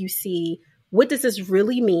help you see, what does this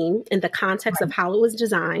really mean in the context of how it was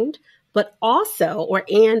designed, but also,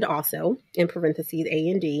 in parentheses, A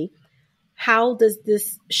and D, how does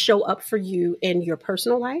this show up for you in your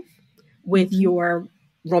personal life, with your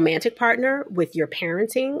romantic partner, with your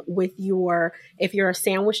parenting, with your, if you're a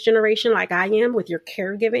sandwich generation like I am, with your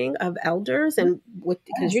caregiving of elders, and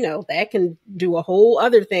because that can do a whole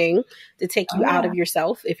other thing to take you out of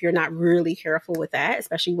yourself if you're not really careful with that,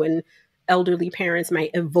 especially when elderly parents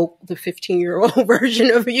might evoke the 15-year-old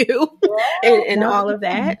version of you and all of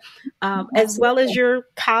that, as well as your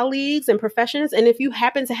colleagues and professions. And if you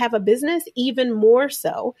happen to have a business, even more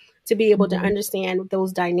so, to be able to understand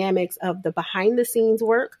those dynamics of the behind the scenes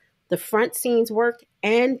work, the front scenes work,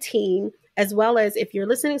 and team, as well as if you're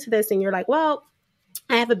listening to this and you're like, well,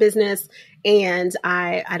 I have a business and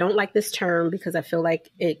I don't like this term because I feel like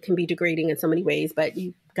it can be degrading in so many ways, but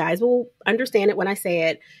you guys will understand it when I say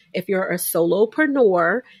it. If you're a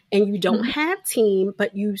solopreneur and you don't have team,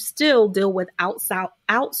 but you still deal with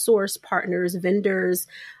outsourced partners, vendors,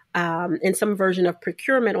 in some version of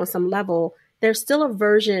procurement on some level, there's still a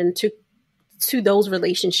version to those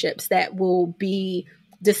relationships that will be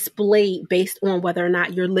displayed based on whether or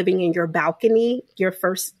not you're living in your balcony, your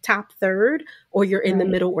first top third, or you're in the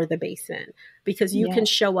middle or the basement, because you can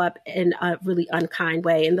show up in a really unkind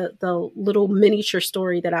way. And the little miniature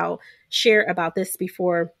story that I'll share about this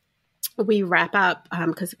before we wrap up,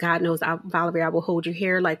 because God knows, Valerie, I will hold you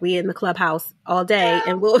here like we in the clubhouse all day,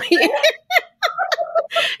 and we'll be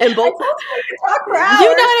and both, you know what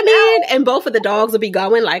I mean? And both of the dogs will be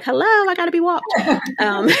going like, hello, I got to be walked.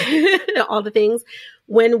 All the things.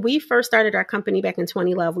 When we first started our company back in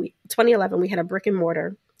 2011, we had a brick and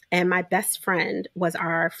mortar, and my best friend was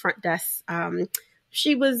our front desk.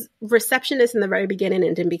 She was receptionist in the very beginning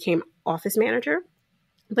and then became office manager.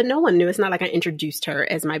 But no one knew. It's not like I introduced her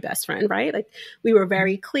as my best friend, right? Like, we were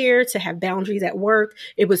very clear to have boundaries at work.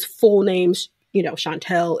 It was full names,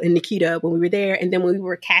 Chantel and Nikita when we were there. And then when we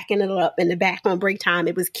were cacking it up in the back on break time,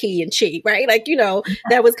 it was Key and Chi, right? Like,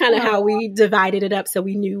 that was kind of how we divided it up. So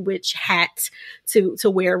we knew which hat to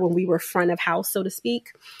wear when we were front of house, so to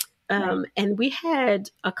speak. And we had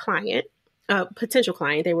a client, a potential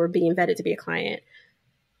client. They were being vetted to be a client.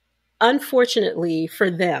 Unfortunately for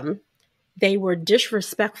them, they were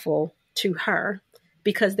disrespectful to her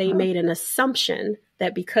because they made an assumption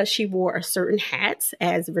that because she wore a certain hat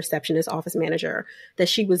as receptionist, office manager, that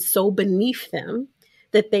she was so beneath them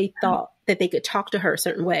that they thought that they could talk to her a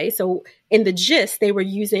certain way. So in the gist, they were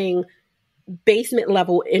using basement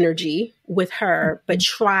level energy with her, but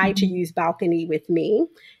try to use balcony with me.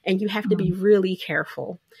 And you have to be really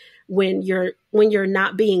careful when you're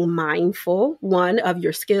not being mindful, one, of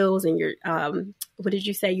your skills and your, what did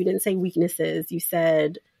you say? You didn't say weaknesses. You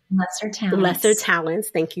said lesser talents.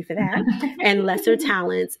 Thank you for that. And lesser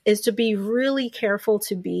talents is to be really careful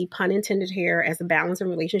to be, pun intended here, as a balance and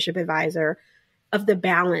relationship advisor, of the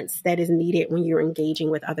balance that is needed when you're engaging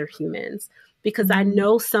with other humans. Because I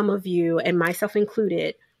know some of you, and myself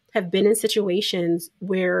included, have been in situations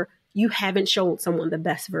where you haven't shown someone the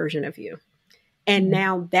best version of you. And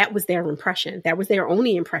now that was their impression. That was their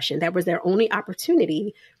only impression. That was their only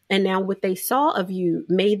opportunity. And now what they saw of you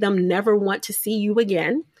made them never want to see you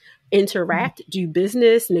again, interact, do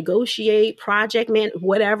business, negotiate, project man,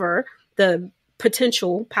 whatever the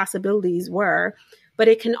potential possibilities were. But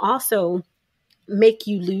it can also make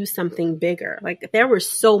you lose something bigger. Like, there were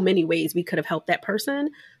so many ways we could have helped that person,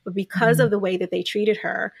 but because of the way that they treated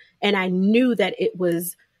her, and I knew that it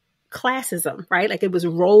was classism, right? Like it was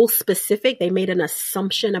role specific. They made an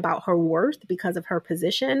assumption about her worth because of her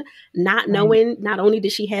position, not knowing, not only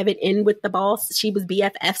did she have it in with the boss, she was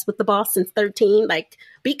BFFs with the boss since 13. Like,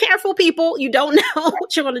 be careful, people. You don't know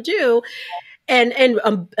what you're going to do. And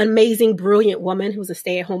an amazing, brilliant woman who was a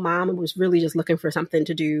stay-at-home mom and was really just looking for something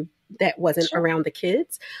to do that wasn't around the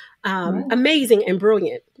kids. Amazing and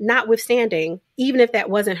brilliant. Notwithstanding, even if that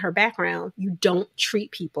wasn't her background, you don't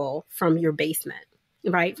treat people from your basement,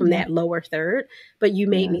 right? From that lower third. But you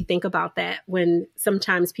made me think about that when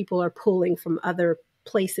sometimes people are pulling from other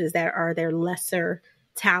places that are their lesser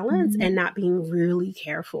talents and not being really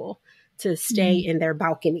careful to stay in their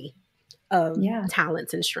balcony of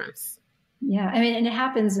talents and strengths. Yeah. I mean, and it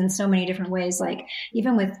happens in so many different ways, like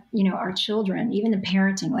even with, our children, even the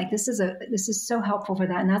parenting, like this is so helpful for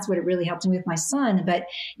that. And that's what it really helped me with my son. But,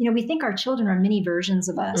 we think our children are mini versions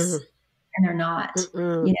of us. And they're not,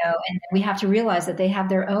 and we have to realize that they have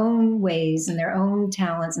their own ways and their own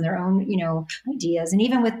talents and their own, ideas. And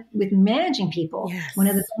even with managing people, one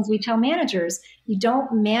of the things we tell managers, you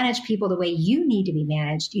don't manage people the way you need to be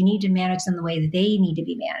managed. You need to manage them the way that they need to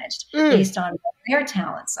be managed based on what their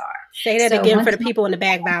talents are. Say that again for the people in the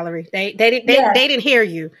back, Valerie. They didn't hear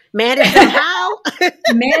you. Manage them how?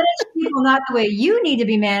 Manage people not the way you need to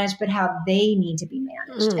be managed, but how they need to be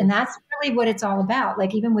managed. And that's really what it's all about.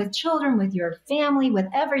 Like even with children, with your family, with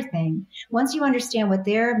everything. Once you understand what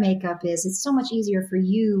their makeup is, it's so much easier for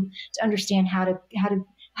you to understand how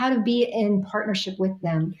to be in partnership with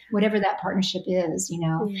them, whatever that partnership is.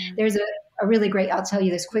 There's a really great, I'll tell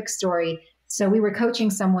you this quick story. So we were coaching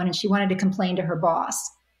someone and she wanted to complain to her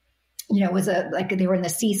boss. It was like they were in the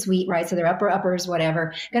C-suite, right? So they're uppers,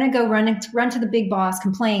 whatever, going to go run to the big boss,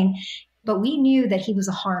 complain. But we knew that he was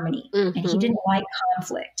a harmony and he didn't like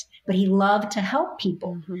conflict, but he loved to help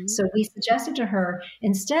people. So we suggested to her,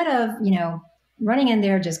 instead of, running in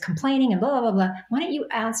there, just complaining and blah, blah, blah, blah, why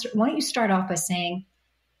don't you start off by saying,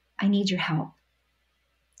 I need your help.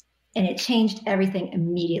 And it changed everything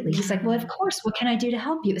immediately. He's like, well, of course, what can I do to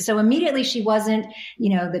help you? So immediately she wasn't,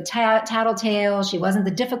 the tattletale. She wasn't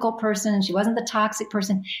the difficult person. She wasn't the toxic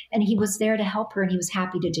person. And he was there to help her and he was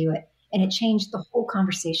happy to do it. And it changed the whole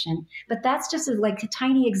conversation. But that's just a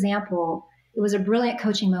tiny example. It was a brilliant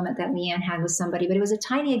coaching moment that Leanne had with somebody, but it was a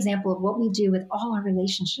tiny example of what we do with all our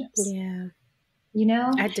relationships. Yeah.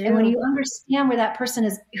 I do. And when you understand where that person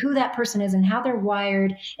is, who that person is and how they're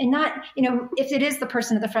wired, and not, if it is the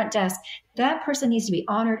person at the front desk, that person needs to be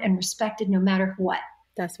honored and respected no matter what.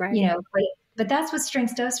 That's right. But that's what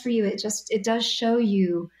strengths does for you. It does show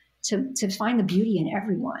you to find the beauty in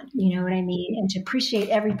everyone, you know what I mean? And to appreciate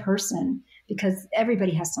every person, because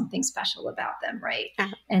everybody has something special about them, right?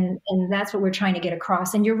 And that's what we're trying to get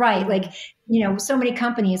across. And you're right. So many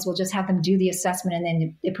companies will just have them do the assessment and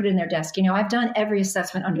then they put it in their desk. I've done every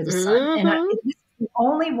assessment under the sun. And this is the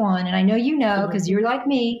only one, and I know because you're like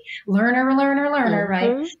me, learner,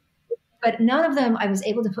 right? But none of them I was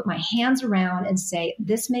able to put my hands around and say,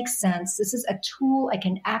 this makes sense. This is a tool I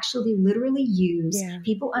can actually literally use. Yeah.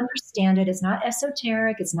 People understand it. It's not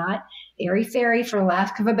esoteric. It's not airy-fairy, for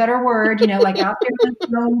lack of a better word, like out there in the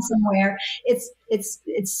throne somewhere. It's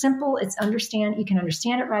simple. You can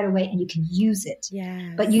understand it right away and you can use it.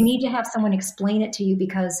 Yes. But you need to have someone explain it to you,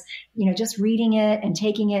 because, just reading it and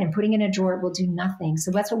taking it and putting it in a drawer will do nothing.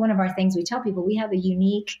 So that's one of our things we tell people. We have a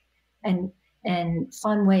unique and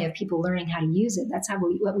fun way of people learning how to use it. That's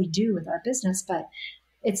what we do with our business. But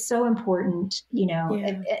it's so important,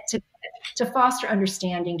 to foster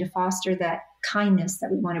understanding, to foster that kindness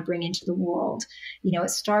that we want to bring into the world. It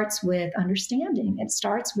starts with understanding. It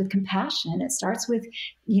starts with compassion. It starts with,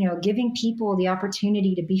 giving people the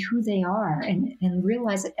opportunity to be who they are and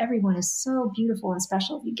realize that everyone is so beautiful and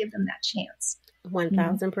special if you give them that chance.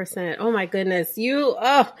 1000%. Oh my goodness. You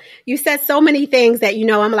said so many things that,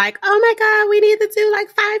 I'm like, oh my God, we need to do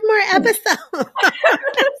 5 more episodes.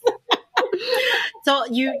 So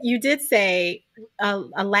you did say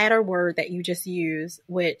a latter word that you just used,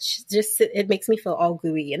 which it makes me feel all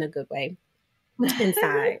gooey in a good way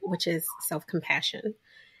inside, which is self-compassion.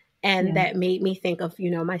 And that made me think of,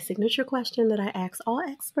 my signature question that I ask all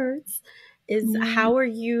experts is, how are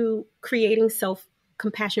you creating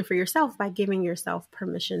self-compassion for yourself by giving yourself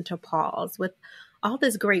permission to pause? With all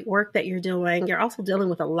this great work that you're doing, you're also dealing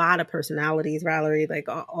with a lot of personalities, Valerie, like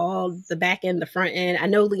all the back end, the front end. I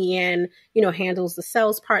know Leanne, handles the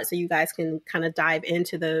sales part, so you guys can kind of dive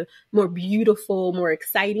into the more beautiful, more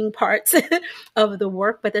exciting parts of the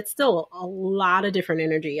work, but that's still a lot of different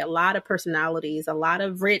energy, a lot of personalities, a lot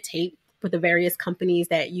of red tape with the various companies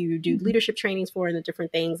that you do leadership trainings for and the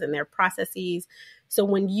different things and their processes. So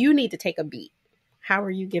when you need to take a beat, how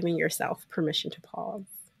are you giving yourself permission to pause?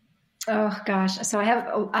 Oh gosh. So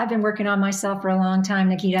I've been working on myself for a long time,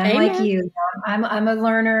 Nikita. I'm like Amen. you. I'm a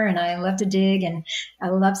learner and I love to dig and I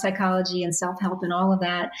love psychology and self-help and all of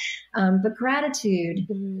that. But gratitude,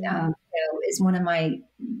 Mm, is one of my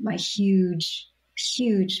huge,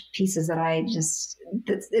 huge pieces that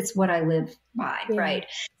it's what I live by, yeah. right?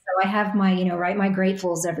 So I have my, write my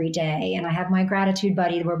gratefuls every day, and I have my gratitude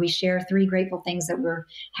buddy where we share 3 grateful things that we're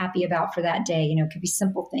happy about for that day. It could be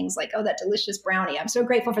simple things like, oh, that delicious brownie. I'm so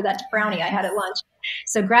grateful for that brownie I had at lunch.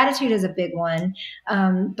 So gratitude is a big one.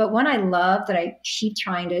 But one I love that I keep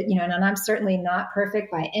trying to, and I'm certainly not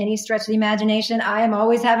perfect by any stretch of the imagination. I am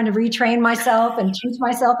always having to retrain myself and teach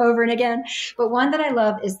myself over and again. But one that I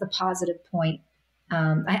love is the positive point.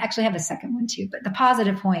 I actually have a second one too, but the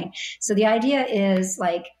positive point. So the idea is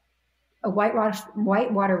like a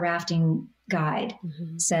whitewater rafting guide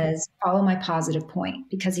Mm-hmm. says, follow my positive point.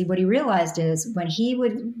 Because what he realized is when he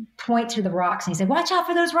would point to the rocks and he said, watch out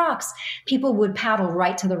for those rocks, people would paddle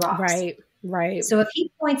right to the rocks. Right. Right. So if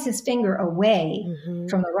he points his finger away Mm-hmm.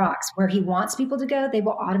 from the rocks where he wants people to go, they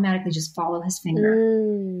will automatically just follow his finger.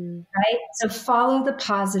 Mm, Right? So follow the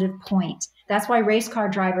positive point. That's why race car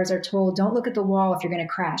drivers are told, don't look at the wall if you're going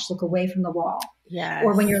to crash, look away from the wall.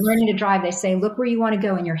 Or when yes. you're learning to drive, they say, look where you want to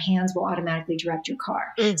go and your hands will automatically direct your car.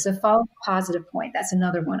 Mm. So follow the positive point. That's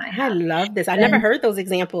another one I I have. love this. I never And heard those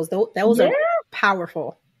examples. Those yeah, are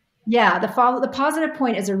powerful. yeah, the positive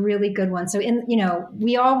point is a really good one. So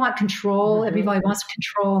we all want control. Mm-hmm. Everybody wants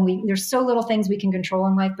control, and there's so little things we can control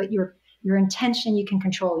in life, but your intention you can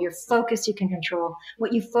control, your focus you can control.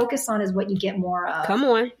 What you focus on is what you get more of. Come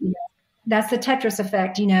on. That's the Tetris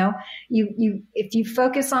effect. You if you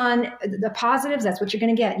focus on the positives, that's what you're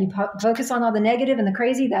going to get. You focus on all the negative and the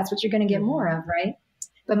crazy, that's what you're going to get more of, right?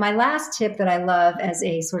 But my last tip that I love as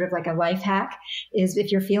a sort of like a life hack is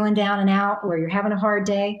if you're feeling down and out or you're having a hard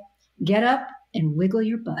day, get up and wiggle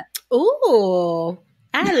your butt. Ooh,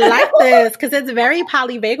 I like this because it's very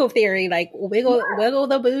polyvagal theory. Like wiggle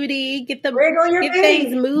the booty, Wiggle your get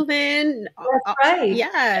things booty. moving. That's right.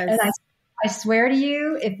 Yes. And I swear to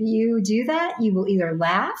you, if you do that, you will either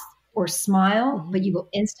laugh or smile, but you will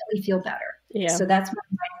instantly feel better. Yeah. So that's when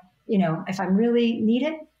if I really need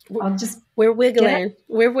it, I'll just We're wiggling.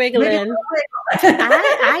 We're wiggling.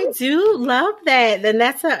 I do love that. And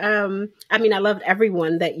that's I loved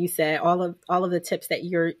everyone that you said, all of the tips that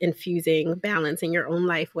you're infusing balance in your own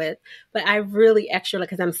life with. But I really extra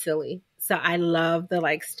because I'm silly. So I love the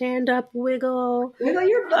like stand up wiggle. Wiggle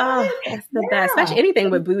your butt. Oh, that's the best. Especially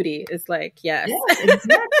anything with booty. It's like, yes. Yes,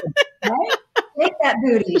 exactly. Right? Shake that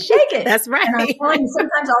booty. Shake it. That's right. And I'm telling you,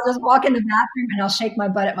 sometimes I'll just walk in the bathroom and I'll shake my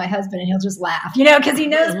butt at my husband and he'll just laugh, because he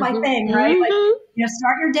knows my thing, right? Like,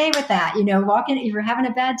 start your day with that. Walk in, if you're having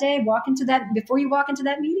a bad day, walk into that, before you walk into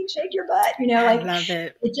that meeting, shake your butt, I love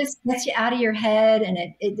it. It just gets you out of your head and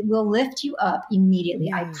it will lift you up immediately.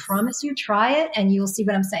 Yes. I promise you, try it and you'll see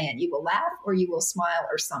what I'm saying. You will laugh or you will smile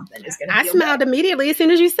or something. It's gonna I smiled better. Immediately as soon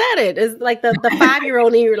as you said it. It's like the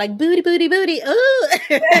 5-year-old and you're like, booty, booty, booty.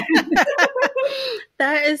 Ooh.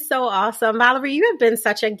 That is so awesome. Valerie, you have been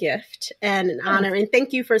such a gift and an honor. And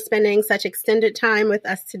thank you for spending such extended time with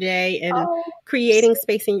us today and creating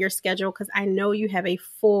space in your schedule, because I know you have a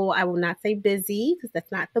full, I will not say busy, because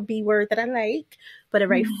that's not the B word that I like, but a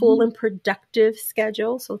very full and productive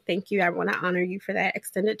schedule. So thank you. I want to honor you for that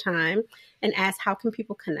extended time and ask, how can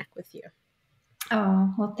people connect with you?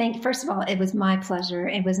 Oh, well, first of all, it was my pleasure.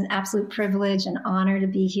 It was an absolute privilege and honor to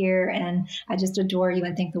be here. And I just adore you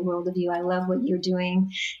and think the world of you. I love what you're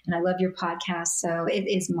doing and I love your podcast. So it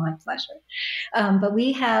is my pleasure. But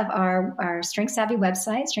we have our Strength Savvy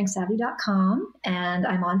website, strengthsavvy.com. And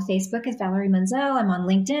I'm on Facebook as Valerie Menzel. I'm on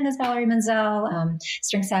LinkedIn as Valerie Menzel.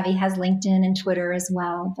 Strength Savvy has LinkedIn and Twitter as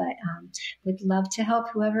well. But we'd love to help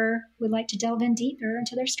whoever would like to delve in deeper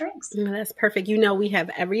into their strengths. That's perfect. We have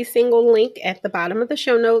every single link at the bottom of the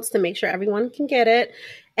show notes to make sure everyone can get it.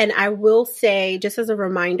 And I will say, just as a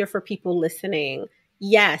reminder for people listening,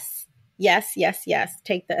 yes,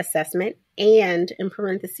 take the assessment, and in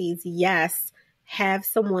parentheses, yes, have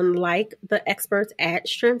someone like the experts at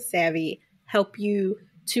Strength Savvy help you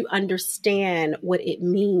to understand what it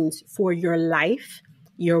means for your life,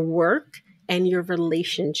 your work, and your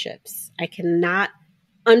relationships. I cannot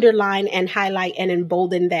underline and highlight and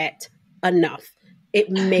embolden that enough. It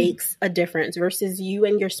makes a difference versus you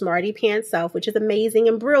and your smarty pants self, which is amazing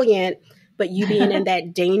and brilliant, but you being in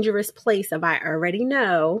that dangerous place of I already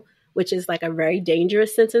know, which is like a very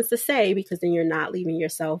dangerous sentence to say, because then you're not leaving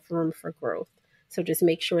yourself room for growth. So just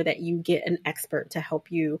make sure that you get an expert to help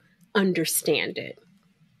you understand it.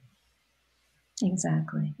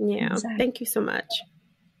 Exactly. Yeah. Exactly. Thank you so much.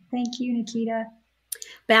 Thank you, Nikita.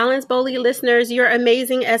 Balance Boldly listeners, you're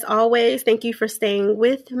amazing as always. Thank you for staying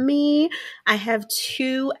with me. I have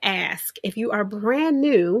 2 asks. If you are brand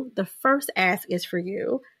new, the first ask is for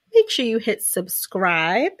you. Make sure you hit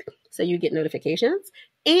subscribe so you get notifications.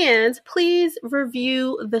 And please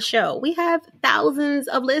review the show. We have thousands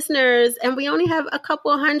of listeners and we only have a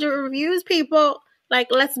couple hundred reviews, people. Like,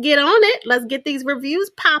 let's get on it. Let's get these reviews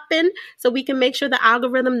popping so we can make sure the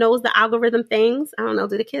algorithm knows the algorithm things. I don't know.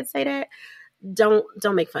 Do the kids say that? Don't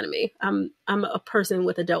make fun of me. I'm a person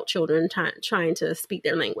with adult children trying to speak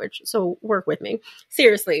their language. So work with me.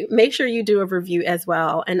 Seriously, make sure you do a review as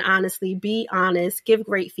well. And honestly, be honest, give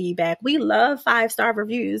great feedback. We love 5-star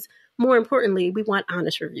reviews. More importantly, we want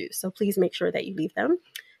honest reviews. So please make sure that you leave them.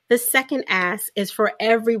 The second ask is for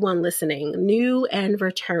everyone listening, new and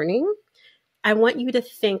returning. I want you to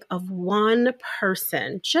think of one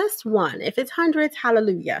person, just one. If it's hundreds,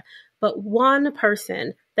 hallelujah. But one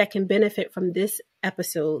person that can benefit from this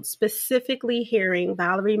episode, specifically hearing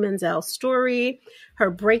Valerie Menzel's story, her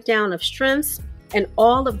breakdown of strengths, and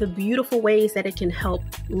all of the beautiful ways that it can help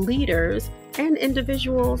leaders and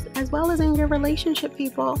individuals, as well as in your relationship,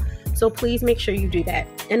 people. So please make sure you do that.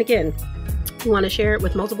 And again, you want to share it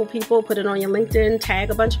with multiple people, put it on your LinkedIn, tag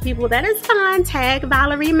a bunch of people. That is fine. Tag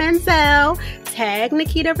Valerie Menzel, tag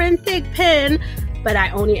Nikita Thigpen. But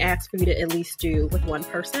I only ask for you to at least do with one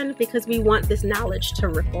person because we want this knowledge to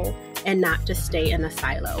ripple and not just stay in a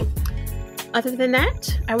silo. Other than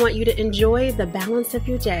that, I want you to enjoy the balance of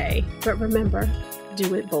your day. But remember,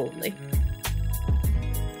 do it boldly.